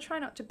 like you've got to try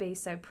not to be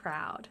so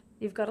proud.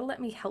 You've got to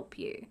let me help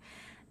you.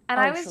 And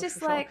I was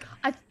just like,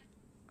 I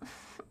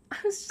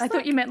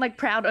thought you meant like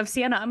proud of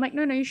Sienna. I'm like,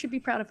 no, you should be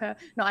proud of her.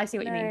 No, I see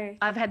what you mean.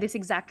 I've had this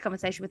exact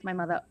conversation with my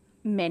mother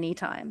many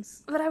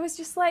times. But I was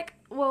just like,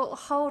 well,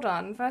 hold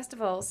on. First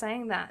of all,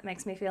 saying that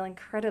makes me feel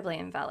incredibly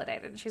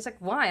invalidated. She's like,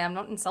 why? I'm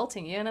not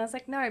insulting you. And I was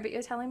like, no, but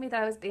you're telling me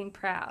that I was being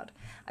proud.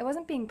 I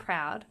wasn't being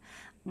proud.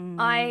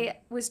 I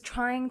was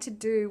trying to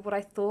do what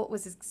I thought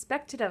was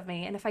expected of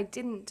me. And if I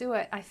didn't do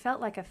it, I felt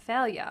like a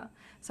failure.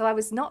 So I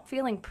was not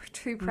feeling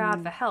too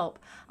proud for help.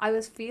 I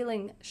was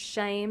feeling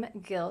shame,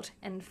 guilt,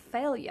 and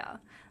failure.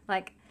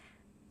 Like,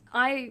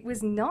 I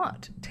was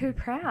not too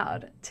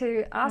proud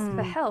to ask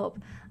for help.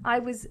 I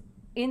was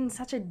in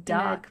such a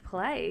dark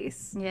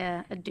place.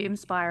 Yeah, a doom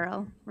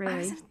spiral,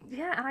 really.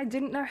 And I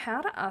didn't know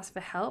how to ask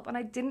for help, and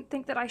I didn't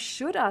think that I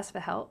should ask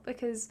for help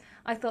because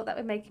I thought that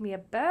would make me a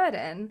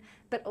burden,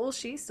 but all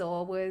she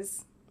saw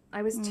was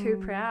I was too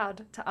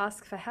proud to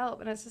ask for help,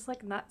 and it's just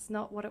like, that's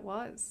not what it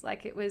was.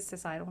 Like, it was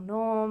societal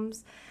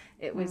norms.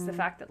 It was the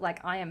fact that,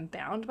 like, I am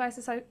bound by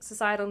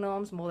societal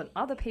norms more than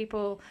other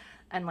people,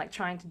 and like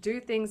trying to do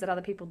things that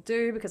other people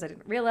do because I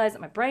didn't realize that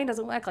my brain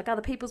doesn't work like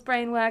other people's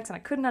brain works, and I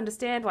couldn't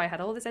understand why I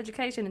had all this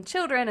education and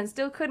children and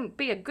still couldn't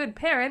be a good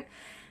parent.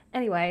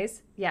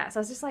 Anyways, yeah, so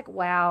I was just like,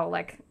 wow,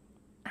 like,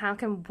 how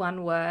can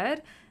one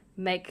word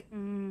make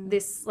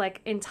this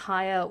like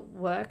entire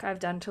work I've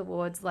done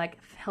towards like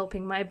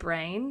helping my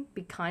brain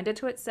be kinder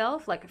to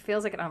itself? Like, it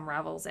feels like it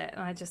unravels it,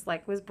 and I just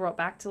like was brought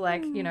back to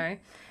like, you know,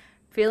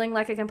 feeling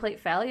like a complete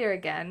failure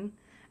again,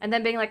 and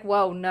then being like,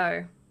 whoa,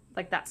 no.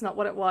 Like, that's not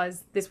what it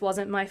was. This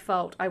wasn't my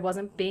fault. I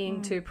wasn't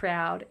being too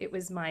proud. It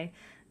was my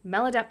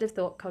maladaptive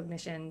thought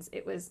cognitions.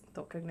 It was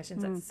thought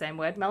cognitions, that's the same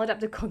word,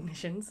 maladaptive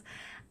cognitions.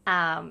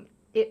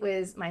 It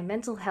was my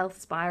mental health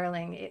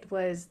spiraling. It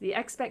was the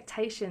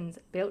expectations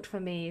built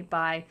for me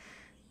by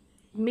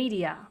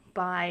media,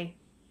 by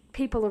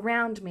people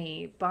around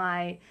me,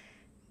 by,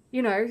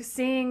 you know,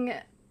 seeing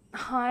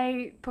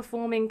high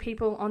performing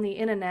people on the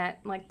internet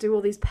like do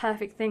all these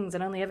perfect things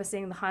and only ever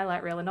seeing the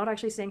highlight reel and not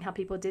actually seeing how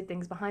people did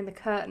things behind the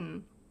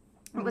curtain.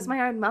 It was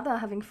my own mother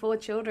having 4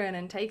 children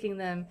and taking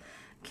them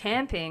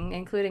camping,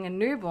 including a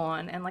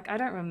newborn, and like I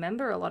don't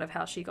remember a lot of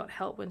how she got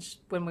help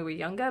when we were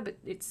younger, but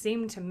it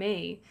seemed to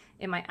me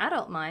in my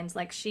adult mind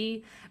like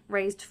she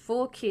raised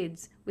 4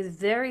 kids with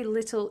very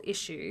little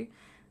issue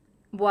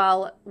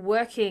while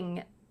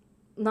working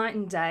night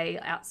and day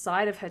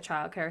outside of her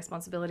childcare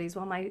responsibilities,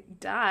 while my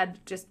dad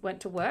just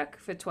went to work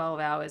for 12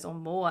 hours or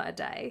more a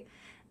day,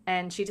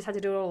 and she just had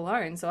to do it all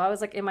alone. So I was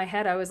like, in my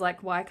head, I was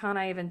like, why can't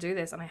I even do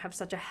this? And I have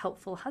such a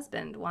helpful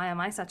husband. Why am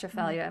I such a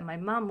failure? And my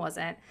mum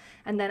wasn't.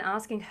 And then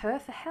asking her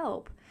for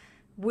help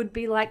would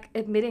be like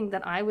admitting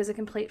that I was a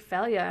complete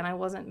failure and I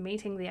wasn't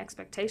meeting the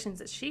expectations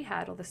that she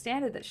had or the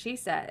standard that she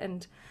set.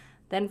 And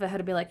then for her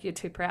to be like, you're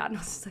too proud. And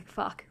I was just like,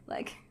 fuck,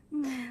 like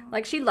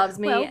she loves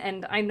me,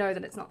 and I know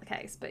that it's not the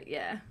case, but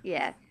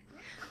yeah.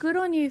 Good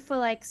on you for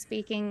like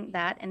speaking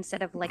that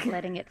instead of like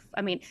letting it,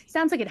 I mean,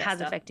 sounds like it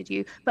has affected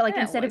you, but like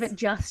instead of it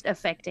just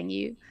affecting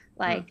you,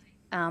 like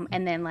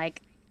and then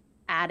like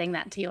adding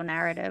that to your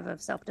narrative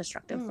of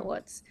self-destructive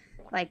thoughts,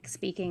 like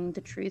speaking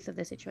the truth of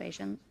the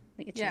situation,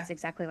 which is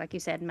exactly like you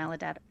said,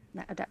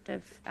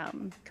 maladaptive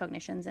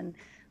cognitions, and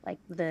like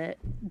the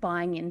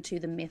buying into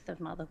the myth of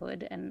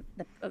motherhood and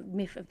the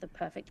myth of the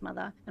perfect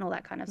mother and all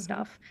that kind of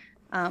stuff.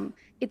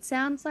 It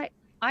sounds like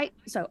I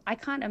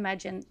can't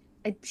imagine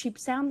I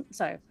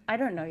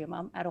don't know your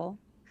mom at all,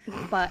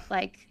 but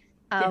like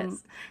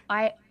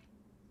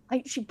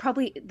she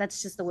probably,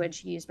 that's just the word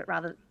she used, but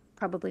rather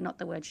probably not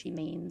the word she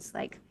means.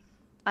 Like,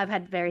 I've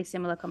had very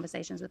similar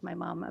conversations with my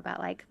mom about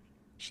like,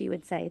 she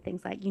would say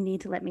things like, you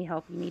need to let me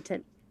help, you need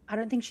to, I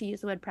don't think she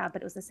used the word proud,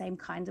 but it was the same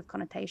kinds of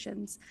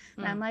connotations.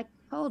 And I'm like,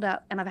 hold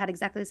up. And I've had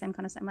exactly the same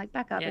kind of, I'm like,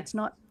 back up. It's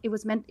not, it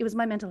was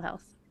my mental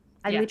health.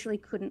 I literally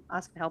couldn't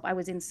ask for help. I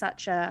was in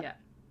such a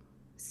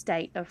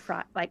state of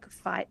fight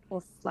or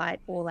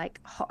flight, or like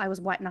I was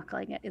white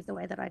knuckling it is the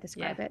way that I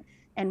describe it.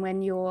 And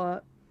when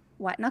you're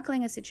white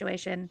knuckling a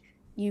situation,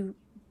 you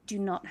do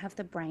not have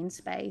the brain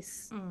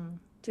space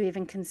to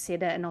even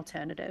consider an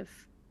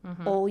alternative.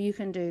 All you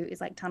can do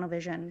is like tunnel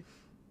vision,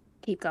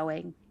 keep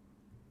going,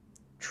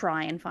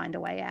 try and find a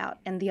way out.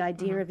 And the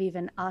idea of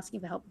even asking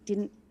for help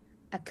didn't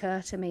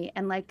occur to me,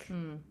 and like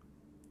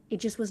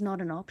it just was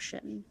not an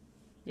option.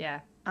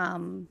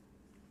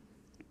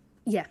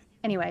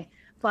 Anyway,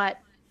 but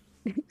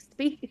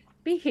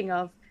speaking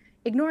of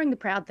ignoring the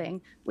proud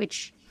thing,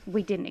 which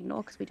we didn't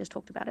ignore because we just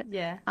talked about it.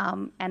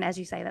 And as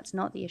you say, that's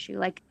not the issue.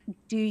 Like,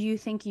 do you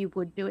think you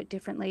would do it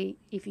differently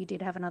if you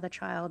did have another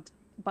child,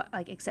 but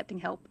like accepting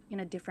help in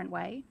a different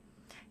way?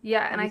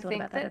 And I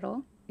think that at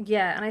all?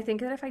 And I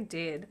think that if I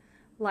did,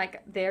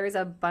 like, there is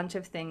a bunch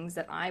of things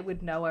that I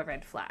would know are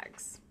red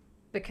flags.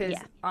 because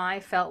I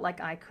felt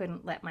like I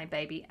couldn't let my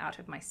baby out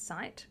of my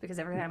sight, because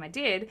every time I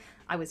did,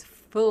 I was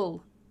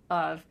full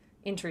of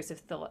intrusive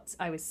thoughts.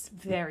 I was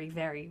very,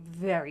 very,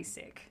 very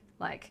sick.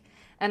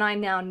 And I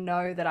now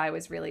know that I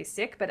was really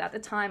sick, but at the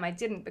time I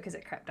didn't, because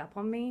it crept up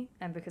on me,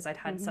 and because I'd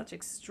had such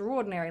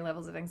extraordinary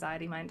levels of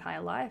anxiety my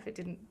entire life.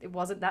 It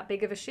wasn't that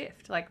big of a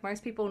shift. Like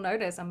most people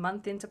notice a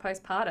month into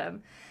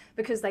postpartum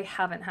because they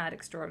haven't had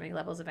extraordinary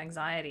levels of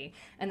anxiety,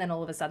 and then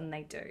all of a sudden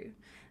they do.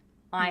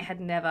 I had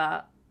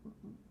never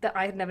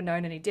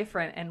known any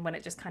different, and when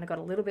it just kind of got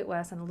a little bit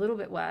worse and a little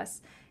bit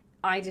worse,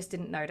 I just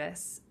didn't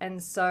notice.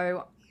 And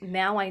so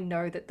now I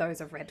know that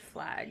those are red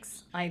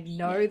flags. I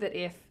know that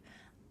if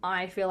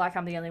I feel like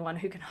I'm the only one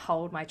who can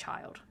hold my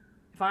child,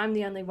 if I'm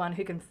the only one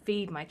who can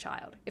feed my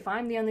child, if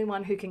I'm the only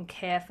one who can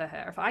care for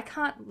her, if I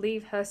can't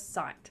leave her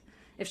sight,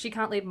 if she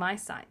can't leave my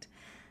sight,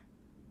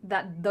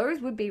 that those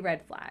would be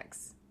red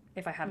flags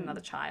if I had another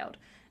child.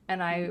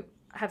 And I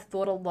have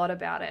thought a lot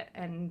about it,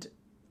 and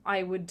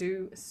I would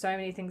do so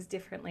many things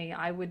differently.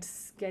 I would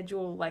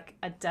schedule like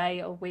a day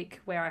a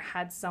week where I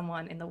had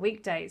someone in the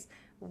weekdays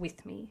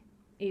with me,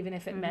 even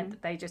if it meant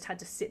that they just had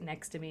to sit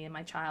next to me and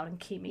my child and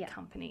keep me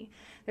company.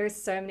 There are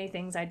so many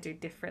things I'd do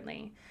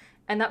differently.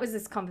 And that was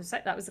the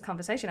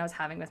conversation I was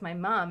having with my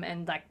mum,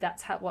 and like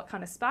that's what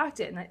kind of sparked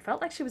it. And it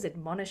felt like she was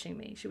admonishing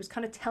me. She was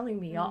kind of telling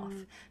me off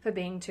for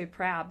being too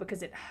proud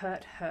because it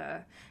hurt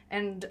her.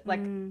 And like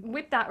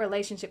with that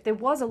relationship, there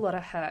was a lot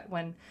of hurt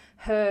when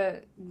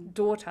her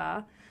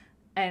daughter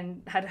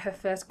and had her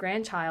first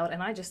grandchild,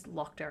 and I just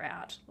locked her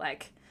out.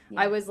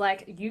 I was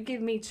like, you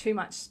give me too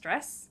much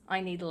stress. I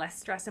need less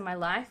stress in my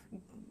life.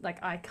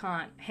 Like, I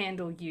can't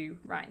handle you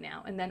right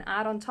now. And then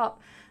add on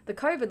top the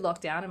COVID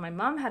lockdown, and my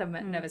mum had a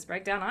nervous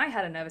breakdown. I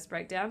had a nervous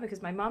breakdown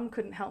because my mum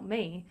couldn't help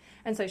me.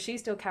 And so she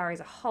still carries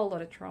a whole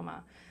lot of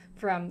trauma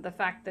from the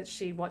fact that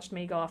she watched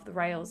me go off the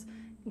rails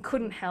and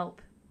couldn't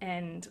help.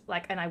 And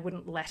I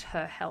wouldn't let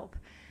her help.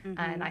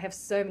 And I have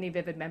so many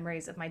vivid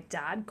memories of my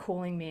dad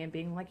calling me and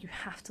being like, you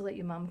have to let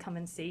your mum come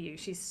and see you.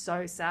 She's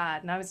so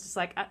sad. And I was just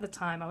like, at the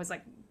time, I was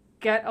like,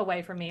 get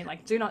away from me.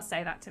 Like, do not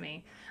say that to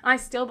me. I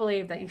still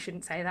believe that you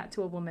shouldn't say that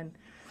to a woman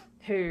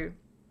who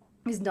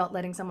is not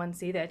letting someone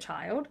see their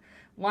child.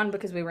 One,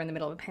 because we were in the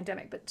middle of a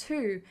pandemic, but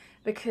two,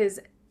 because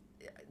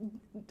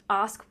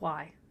ask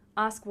why.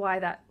 Ask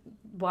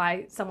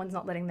why someone's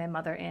not letting their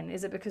mother in.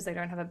 Is it because they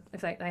don't have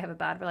they have a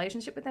bad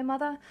relationship with their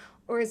mother,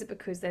 or is it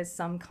because there's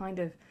some kind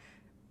of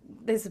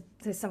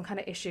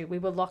issue? We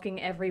were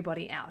locking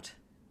everybody out.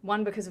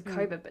 One, because of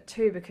COVID, but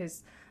two,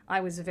 because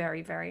I was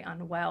very, very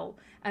unwell.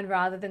 And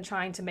rather than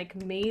trying to make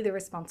me the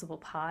responsible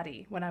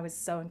party when I was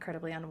so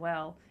incredibly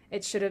unwell,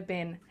 it should have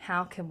been,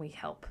 how can we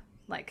help?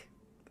 Like,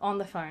 on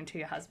the phone to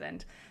your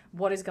husband.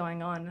 What is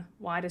going on?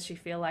 Why does she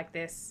feel like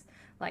this?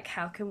 Like,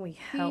 how can we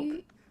help?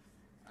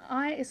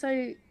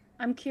 So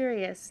I'm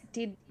curious.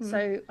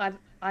 So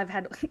I've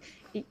had.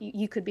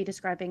 You could be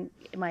describing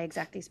my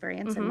exact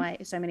experience and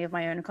so many of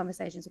my own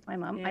conversations with my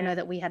mum. Yeah. I know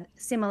that we had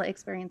similar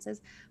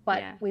experiences,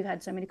 but we've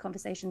had so many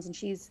conversations, and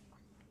she's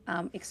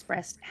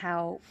expressed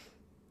how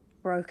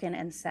broken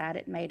and sad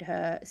it made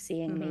her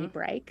seeing me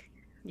break.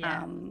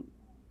 Yeah.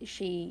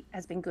 She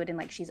has been good,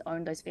 and she's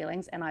owned those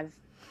feelings, and I've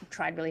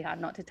tried really hard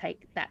not to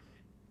take that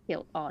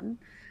guilt on.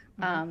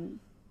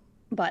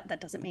 But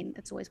that doesn't mean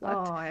it's always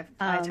worked. Oh,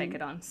 I take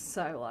it on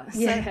so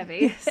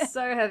heavy,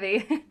 so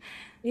heavy.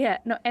 Yeah,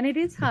 no, and it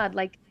is hard.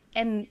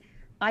 And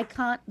I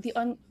can't.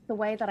 The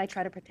way that I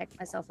try to protect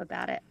myself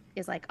about it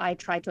is I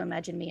try to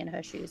imagine me in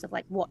her shoes of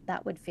what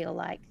that would feel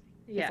like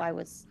if I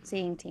was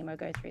seeing Timo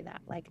go through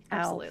that.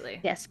 How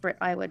desperate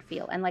I would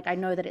feel, and I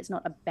know that it's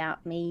not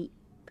about me.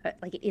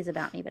 It is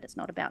about me, but it's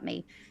not about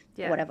me.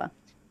 Yeah. Whatever.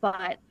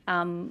 But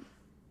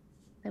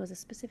there was a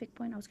specific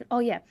point I was going. Oh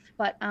yeah,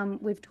 but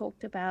we've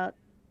talked about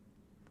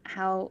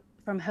how,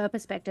 from her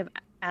perspective,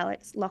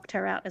 Alex locked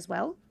her out as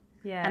well.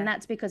 Yeah. And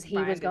that's because he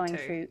was going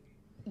through.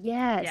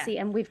 Yeah. See,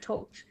 and we've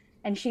talked,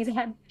 and she's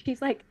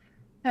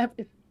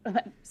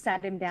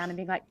sat him down and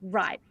being like,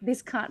 right,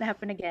 this can't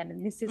happen again,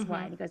 and this is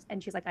why. And he goes,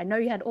 and she's like, I know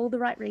you had all the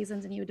right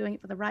reasons, and you were doing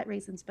it for the right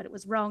reasons, but it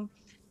was wrong,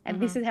 and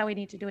this is how we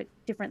need to do it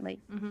differently.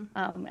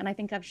 And I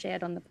think I've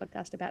shared on the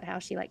podcast about how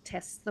she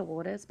tests the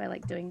waters by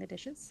doing the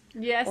dishes.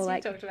 Yes, or,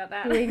 you talked about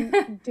that.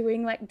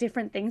 doing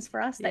different things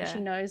for us that she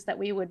knows that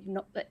we would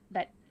not,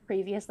 that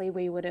previously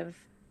we would have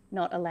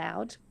not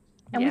allowed.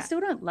 And we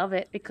still don't love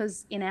it,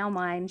 because in our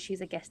mind,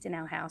 she's a guest in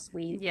our house.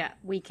 We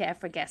care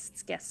for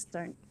guests. Guests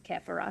don't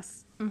care for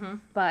us.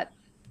 But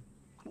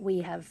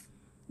we have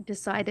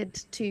decided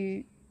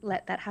to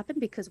let that happen,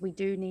 because we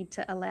do need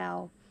to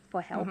allow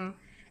for help.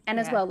 And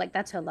as well,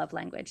 that's her love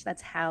language.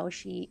 That's how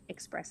she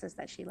expresses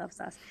that she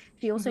loves us.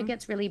 She also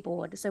gets really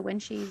bored. So when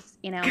she's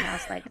in our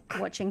house,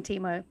 watching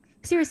Timo,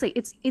 seriously,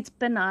 it's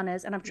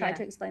bananas. And I've tried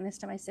to explain this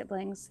to my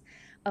siblings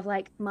of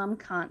mum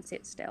can't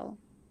sit still.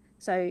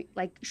 So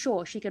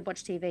sure, she could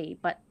watch TV,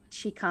 but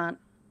she can't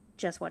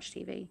just watch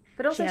TV.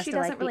 But also she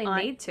doesn't really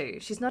need to.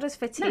 She's not as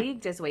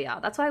fatigued as we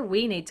are. That's why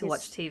we need to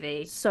watch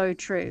TV. So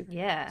true.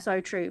 Yeah. So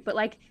true.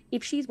 But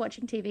if she's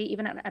watching TV,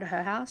 even at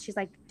her house, she's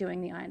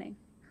doing the ironing.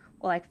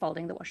 or like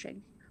folding the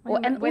washing.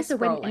 Well, and also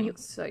when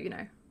so you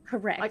know.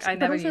 Correct. Like I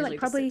never usually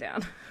just sit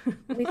down.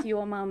 With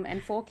your mum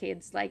and 4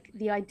 kids, like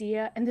the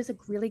idea, and there's a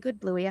really good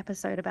Bluey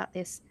episode about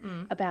this,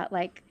 about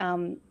like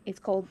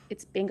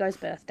it's Bingo's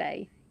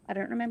birthday. I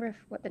don't remember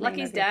what the name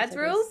Lucky's Dad's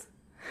Rules is.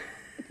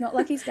 It's not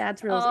Lucky's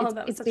Dad's Rules.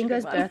 It's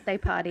Bingo's birthday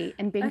party,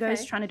 and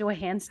Bingo's trying to do a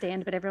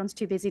handstand, but everyone's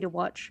too busy to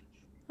watch.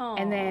 Aww.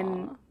 And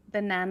then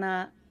the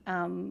Nana,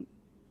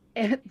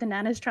 the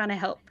Nana's trying to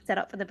help set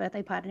up for the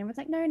birthday party, and everyone's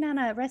like, "No,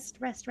 Nana, rest."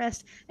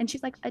 And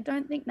she's like, "I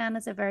don't think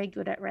Nanas are very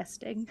good at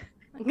resting."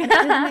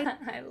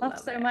 I love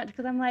so much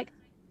because I'm like,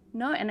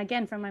 no. And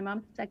again, from my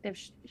mom's perspective,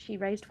 she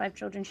raised 5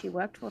 children. She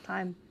worked full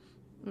time.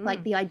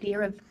 Like the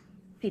idea of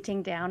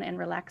sitting down and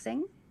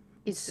relaxing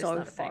is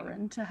so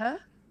foreign to her.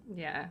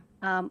 Yeah.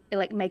 It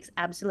like makes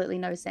absolutely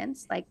no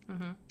sense. Like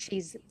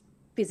she's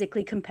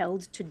physically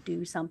compelled to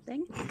do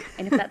something,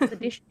 and if that's the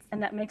dish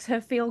and that makes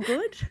her feel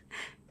good,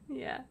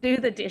 do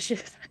the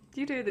dishes.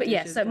 You do the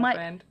dishes. So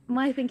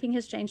my thinking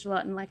has changed a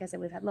lot, and like I said,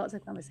 we've had lots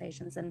of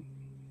conversations, and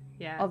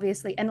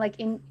obviously, and like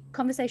in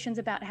conversations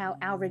about how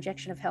our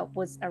rejection of help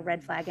was a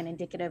red flag and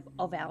indicative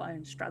of our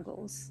own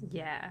struggles.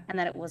 Yeah. And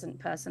that it wasn't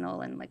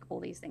personal and like all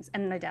these things.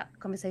 And no doubt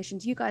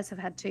conversations you guys have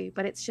had too,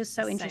 but it's just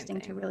so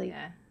interesting to really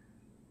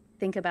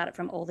think about it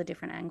from all the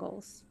different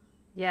angles.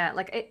 Yeah,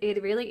 like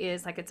it really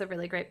is, like it's a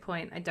really great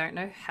point. I don't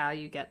know how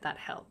you get that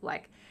help.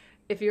 Like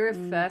if you're a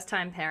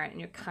first-time parent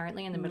and you're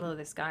currently in the middle of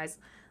this, guys,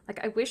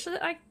 like I wish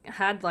that I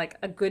had like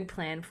a good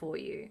plan for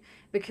you,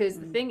 because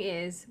the thing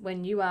is,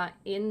 when you are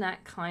in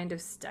that kind of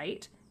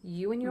state,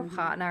 you and your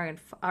partner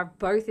are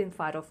both in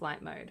fight or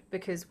flight mode,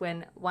 because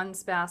when one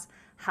spouse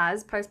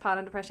has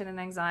postpartum depression and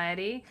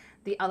anxiety,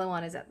 the other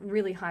one is at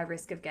really high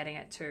risk of getting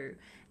it too.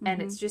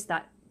 And it's just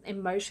that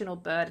emotional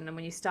burden. And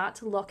when you start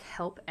to lock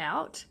help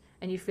out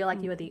and you feel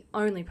like you are the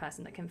only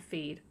person that can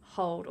feed,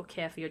 hold, or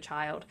care for your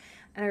child.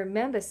 And I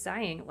remember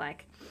saying,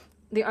 like,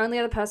 the only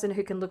other person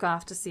who can look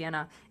after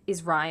Sienna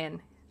is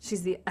Ryan.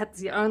 That's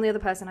the only other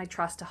person I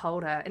trust to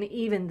hold her. And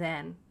even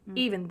then,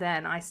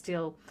 I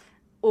still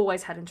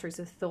always had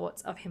intrusive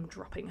thoughts of him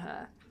dropping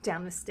her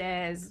down the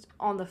stairs,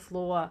 on the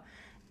floor,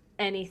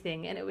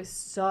 anything. And it was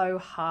so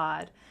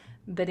hard.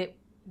 But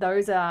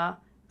those are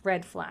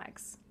red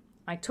flags.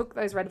 I took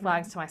those red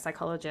flags to my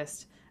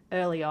psychologist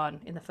early on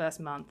in the first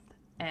month,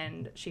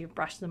 and she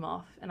brushed them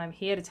off. And I'm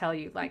here to tell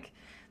you, like,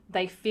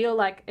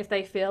 if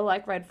they feel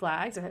like red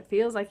flags, if it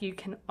feels like you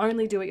can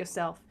only do it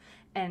yourself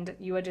and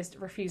you are just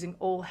refusing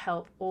all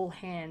help, all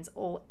hands,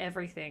 all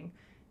everything,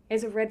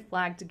 is a red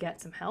flag to get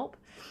some help,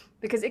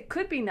 because it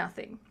could be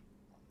nothing.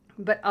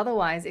 But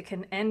otherwise, it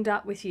can end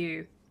up with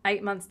you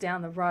 8 months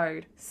down the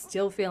road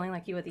still feeling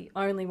like you are the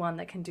only one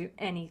that can do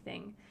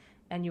anything,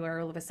 and you are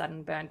all of a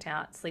sudden burnt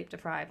out, sleep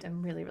deprived,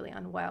 and really, really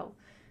unwell.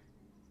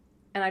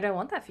 And I don't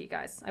want that for you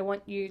guys. I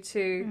want you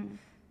to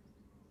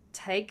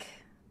take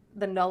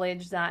the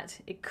knowledge that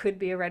it could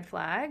be a red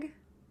flag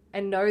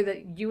and know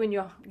that you and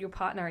your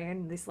partner are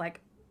in this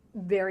like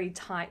very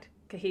tight,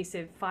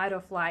 cohesive fight or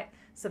flight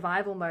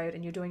survival mode,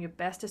 and you're doing your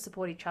best to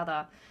support each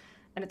other.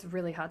 And it's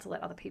really hard to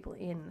let other people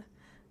in,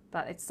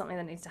 but it's something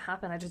that needs to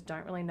happen. I just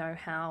don't really know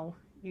how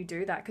you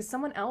do that, because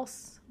someone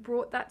else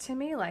brought that to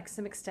me, like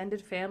some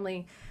extended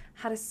family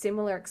had a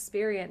similar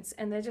experience,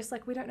 and they're just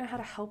like, we don't know how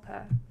to help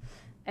her.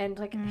 And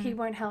like, he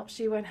won't help,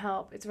 she won't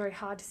help. It's very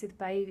hard to see the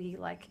baby.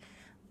 Like,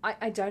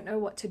 I don't know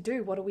what to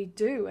do. What do we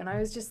do? And I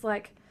was just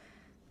like,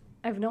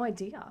 I have no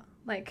idea.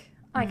 Like,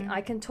 I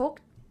can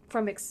talk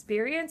from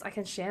experience. I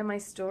can share my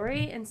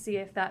story and see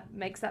if that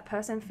makes that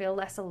person feel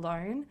less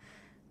alone.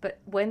 But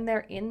when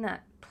they're in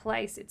that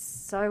place, it's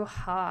so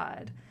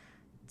hard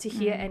to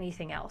hear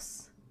anything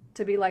else.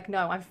 To be like,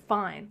 no, I'm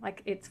fine.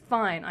 Like, it's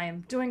fine. I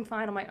am doing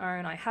fine on my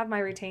own. I have my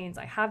routines.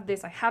 I have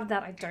this. I have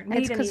that. I don't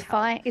need any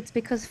help. It's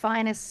because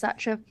fine is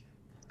such a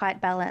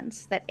tight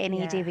balance that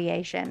any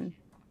deviation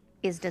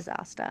is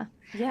disaster.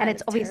 Yeah, and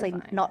it's obviously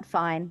terrifying. Not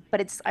fine,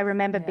 but I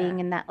remember being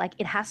in that, like,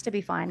 it has to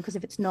be fine, because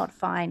if it's not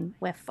fine,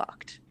 we're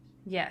fucked.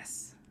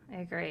 Yes, I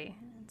agree.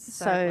 It's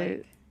so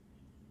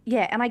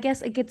yeah, and I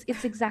guess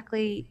it's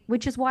exactly,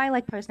 which is why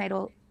like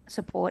postnatal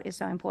support is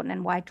so important,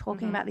 and why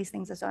talking about these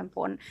things are so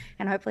important.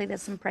 And hopefully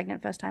there's some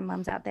pregnant first-time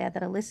mums out there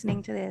that are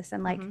listening to this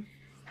and like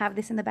have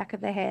this in the back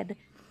of their head,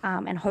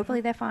 and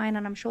hopefully they're fine,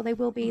 and I'm sure they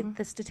will be.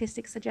 The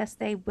statistics suggest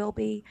they will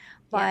be,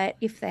 but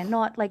if they're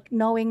not, like,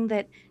 knowing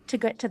that to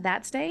get to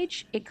that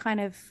stage, it kind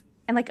of,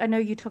 and like I know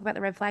you talk about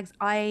the red flags,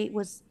 I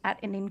was at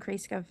an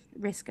increased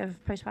risk of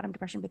postpartum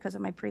depression because of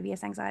my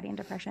previous anxiety and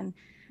depression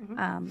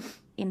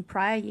in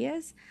prior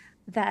years,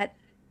 that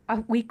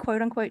we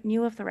quote unquote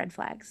knew of the red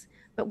flags,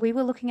 but we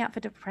were looking out for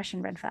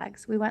depression red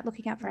flags. We weren't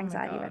looking out for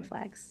anxiety red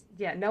flags.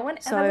 Yeah, no one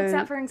ever looks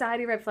out for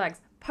anxiety red flags.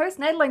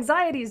 Postnatal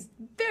anxiety is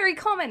very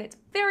common. It's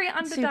very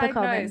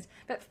underdiagnosed.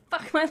 But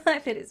fuck my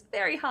life, it is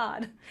very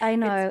hard. I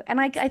know.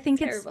 And I think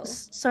terrible.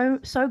 It's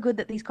so good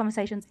that these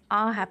conversations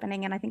are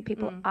happening, and I think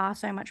people are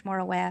so much more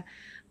aware.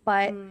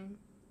 But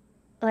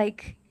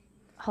like,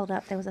 hold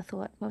up, there was a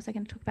thought. What was I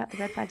going to talk about? The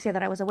red flags? Yeah,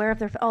 that I was aware of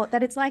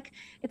that it's like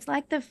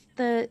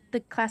the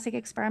classic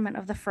experiment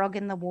of the frog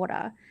in the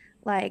water.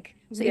 Like,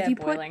 so if you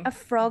put boiling. a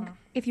frog,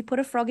 if you put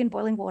a frog in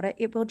boiling water,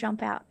 it will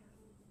jump out.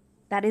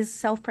 That is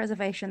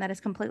self-preservation. That is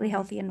completely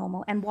healthy and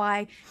normal. And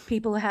why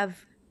people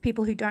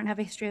who don't have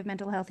a history of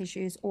mental health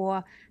issues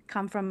or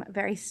come from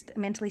very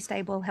mentally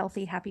stable,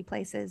 healthy, happy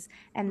places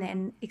and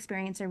then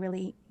experience a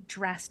really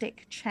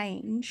drastic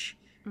change,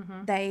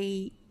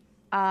 they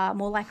are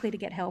more likely to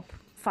get help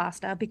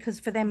faster, because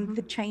for them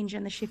the change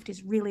and the shift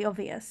is really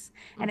obvious,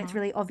 and it's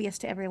really obvious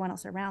to everyone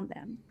else around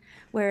them.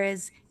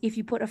 Whereas if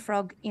you put a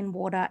frog in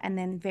water and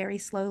then very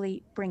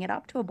slowly bring it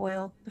up to a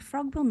boil, the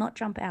frog will not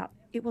jump out.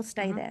 It will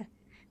stay there,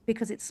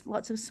 because it's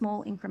lots of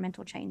small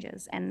incremental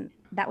changes. And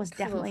that was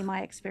definitely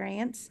my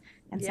experience,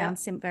 and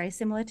sounds very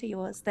similar to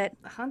yours, that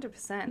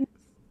 100%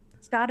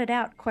 started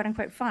out quote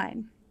unquote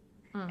fine,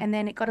 and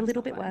then it got a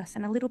little bit worse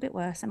and a little bit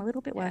worse and a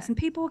little bit worse, and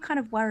people were kind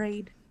of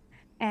worried.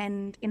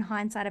 And in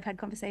hindsight, I've had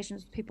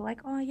conversations with people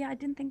like, oh yeah, I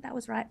didn't think that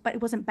was right, but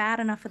it wasn't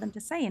bad enough for them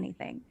to say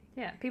anything.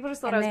 Yeah, people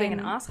just thought I was being an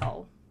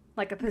asshole,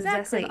 like a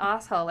possessive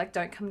asshole, like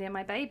don't come near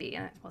my baby,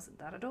 and it wasn't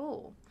that at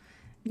all.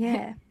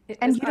 Yeah.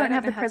 And you don't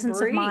have the presence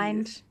of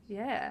mind.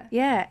 Yeah.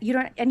 Yeah. You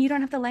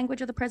don't have the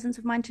language or the presence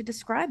of mind to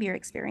describe your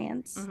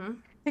experience,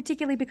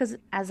 particularly because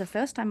as a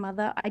first-time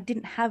mother, I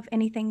didn't have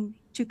anything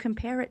to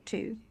compare it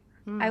to.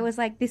 I was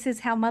like, this is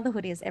how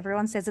motherhood is.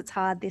 Everyone says it's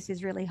hard. This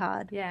is really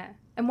hard. Yeah.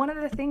 And one of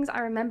the things I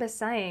remember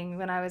saying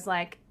when I was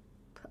like,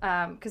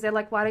 because they're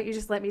like, why don't you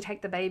just let me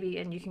take the baby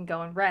and you can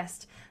go and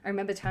rest? I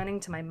remember turning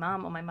to my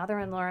mum or my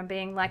mother-in-law and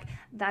being like,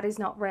 that is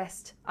not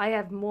rest. I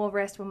have more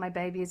rest when my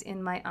baby is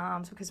in my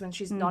arms, because when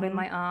she's not in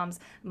my arms,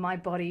 my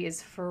body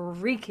is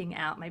freaking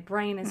out. My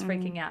brain is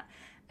freaking out.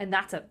 And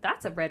that's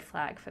a red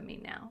flag for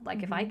me now.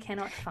 Like if I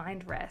cannot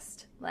find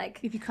rest, like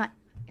if you can't,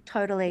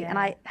 totally. And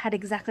I had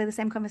exactly the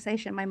same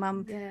conversation. My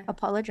mum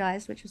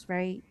apologized, which was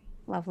very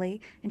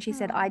lovely, and she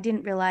said, I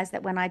didn't realize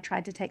that when I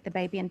tried to take the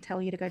baby and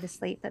tell you to go to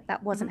sleep,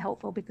 that wasn't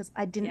helpful, because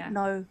I didn't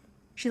know.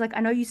 She's like,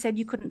 I know you said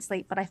you couldn't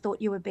sleep, but I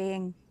thought you were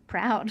being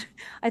proud.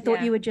 I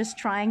thought you were just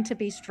trying to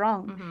be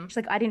strong. She's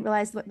like, I didn't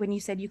realize that when you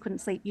said you couldn't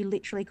sleep, you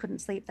literally couldn't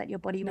sleep, that your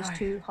body was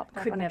too hopped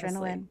up on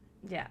adrenaline.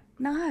 Yeah.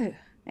 No.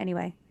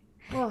 Anyway.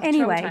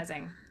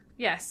 Traumatizing.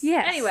 Yes.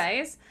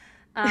 Anyways,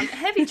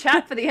 heavy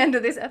chat for the end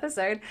of this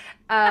episode.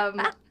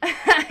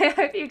 I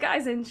hope you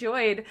guys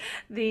enjoyed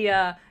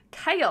the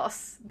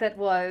chaos that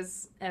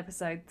was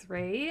episode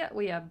 3.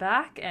 We are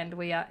back, and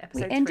we are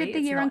episode 3. We ended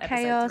the year on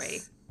chaos. 3.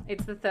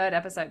 It's the 3rd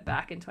episode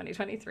back in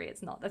 2023.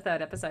 It's not the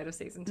 3rd episode of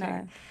season 2.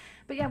 No.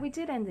 But yeah, we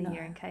did end the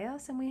year in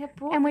chaos, and we have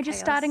brought. And we're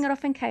just starting it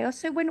off in chaos.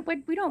 So we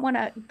don't want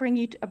to bring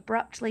you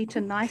abruptly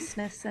to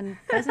niceness and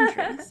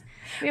pleasantries.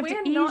 We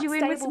have to ease you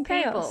in with some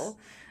chaos.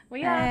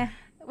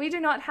 We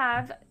do not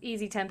have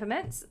easy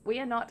temperaments. We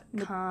are not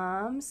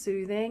calm,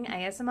 soothing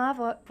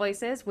ASMR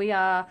voices. We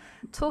are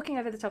talking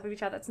over the top of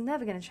each other. It's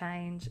never going to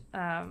change.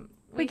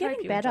 We're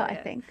getting better, I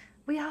think.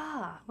 We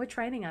are. We're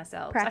training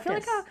ourselves.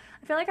 Practice.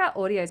 I feel like our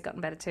audio's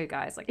gotten better too,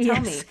 guys. Like, tell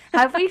me,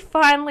 have we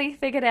finally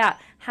figured out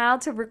how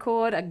to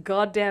record a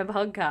goddamn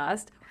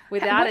podcast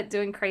without it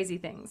doing crazy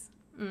things?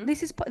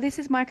 This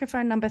is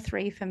microphone number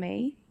 3 for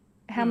me.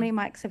 How many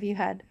mics have you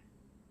had?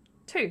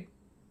 2.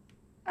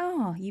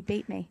 Oh, you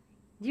beat me.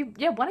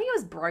 One of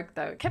yours broke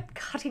though. It kept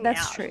cutting out.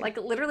 That's true. Like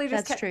literally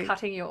just kept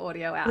cutting your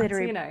audio out.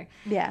 Literally, so, you know.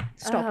 Yeah,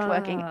 stopped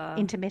working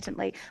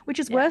intermittently, which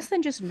is worse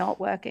than just not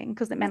working,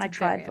 because it meant I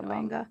tried for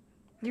longer.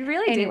 You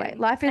really Anyway,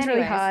 life is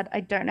really hard. I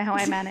don't know how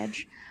I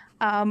manage.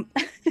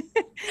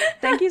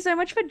 Thank you so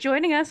much for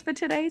joining us for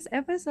today's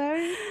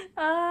episode.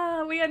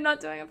 We are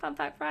not doing a Fun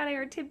Fact Friday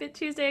or a Tidbit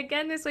Tuesday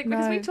again this week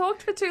because we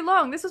talked for too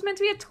long. This was meant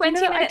to be a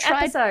 20-minute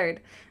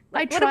episode.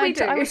 I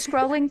was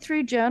scrolling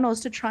through journals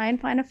to try and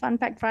find a Fun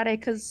Fact Friday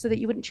so that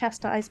you wouldn't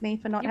chastise me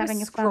for not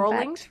having a fun fact.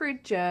 Scrolling through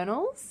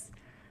journals?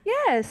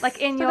 Yes. Like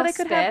in your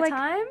spare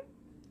time?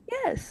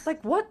 Yes.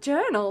 Like what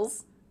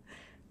journals?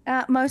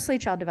 Mostly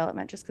child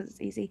development, just because it's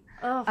easy.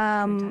 Oh,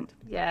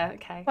 yeah,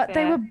 okay. But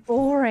they were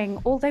boring.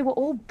 They were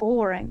all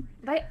boring.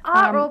 They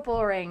are all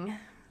boring.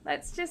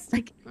 That's just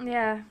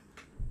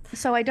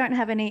So I don't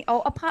have any.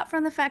 Oh, apart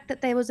from the fact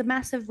that there was a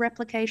massive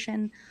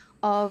replication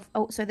of.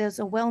 So there's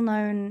a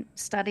well-known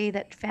study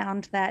that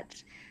found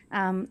that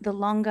the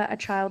longer a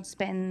child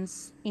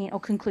spends in, or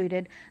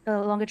concluded, the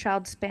longer a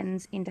child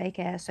spends in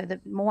daycare. So the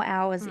more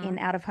hours in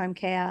out-of-home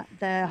care,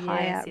 the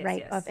higher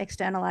rate of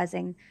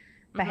externalizing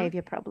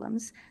behavior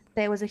problems.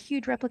 There was a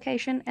huge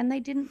replication, and they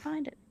didn't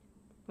find it.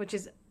 Which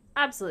is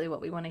absolutely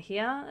what we want to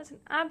hear. That's an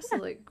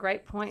absolute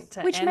great point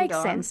to Which end makes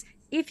on. sense.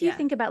 If you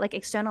think about like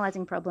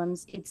externalizing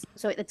problems, it's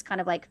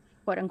kind of like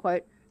quote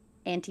unquote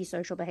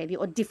antisocial behavior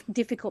or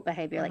difficult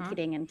behavior, like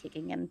hitting and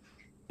kicking and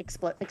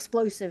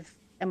explosive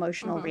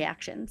emotional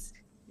reactions.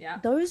 Yeah.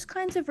 Those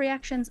kinds of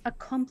reactions are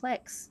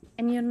complex,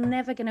 and you're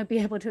never going to be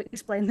able to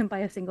explain them by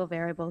a single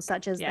variable,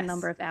 such as the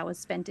number of hours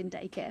spent in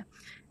daycare.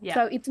 Yeah.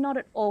 So it's not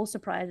at all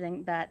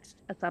surprising that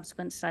a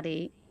subsequent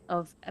study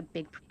of a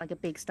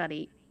big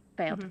study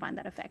failed to find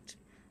that effect.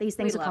 These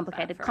things are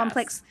complicated.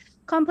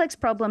 Complex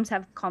problems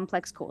have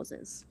complex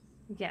causes.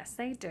 Yes,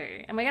 they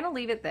do. And we're going to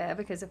leave it there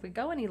because if we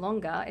go any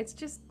longer, it's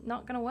just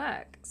not going to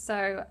work.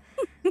 So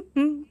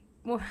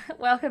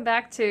welcome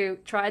back to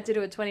tried to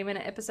do a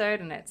 20-minute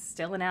episode and it's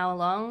still an hour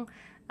long.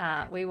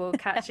 We will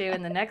catch you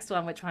in the next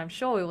one, which I'm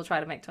sure we will try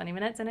to make 20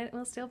 minutes and it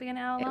will still be an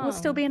hour long. It will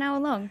still be an hour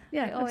long.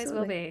 Yeah, it always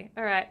will be.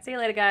 All right. See you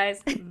later,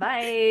 guys.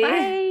 Bye.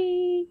 Bye.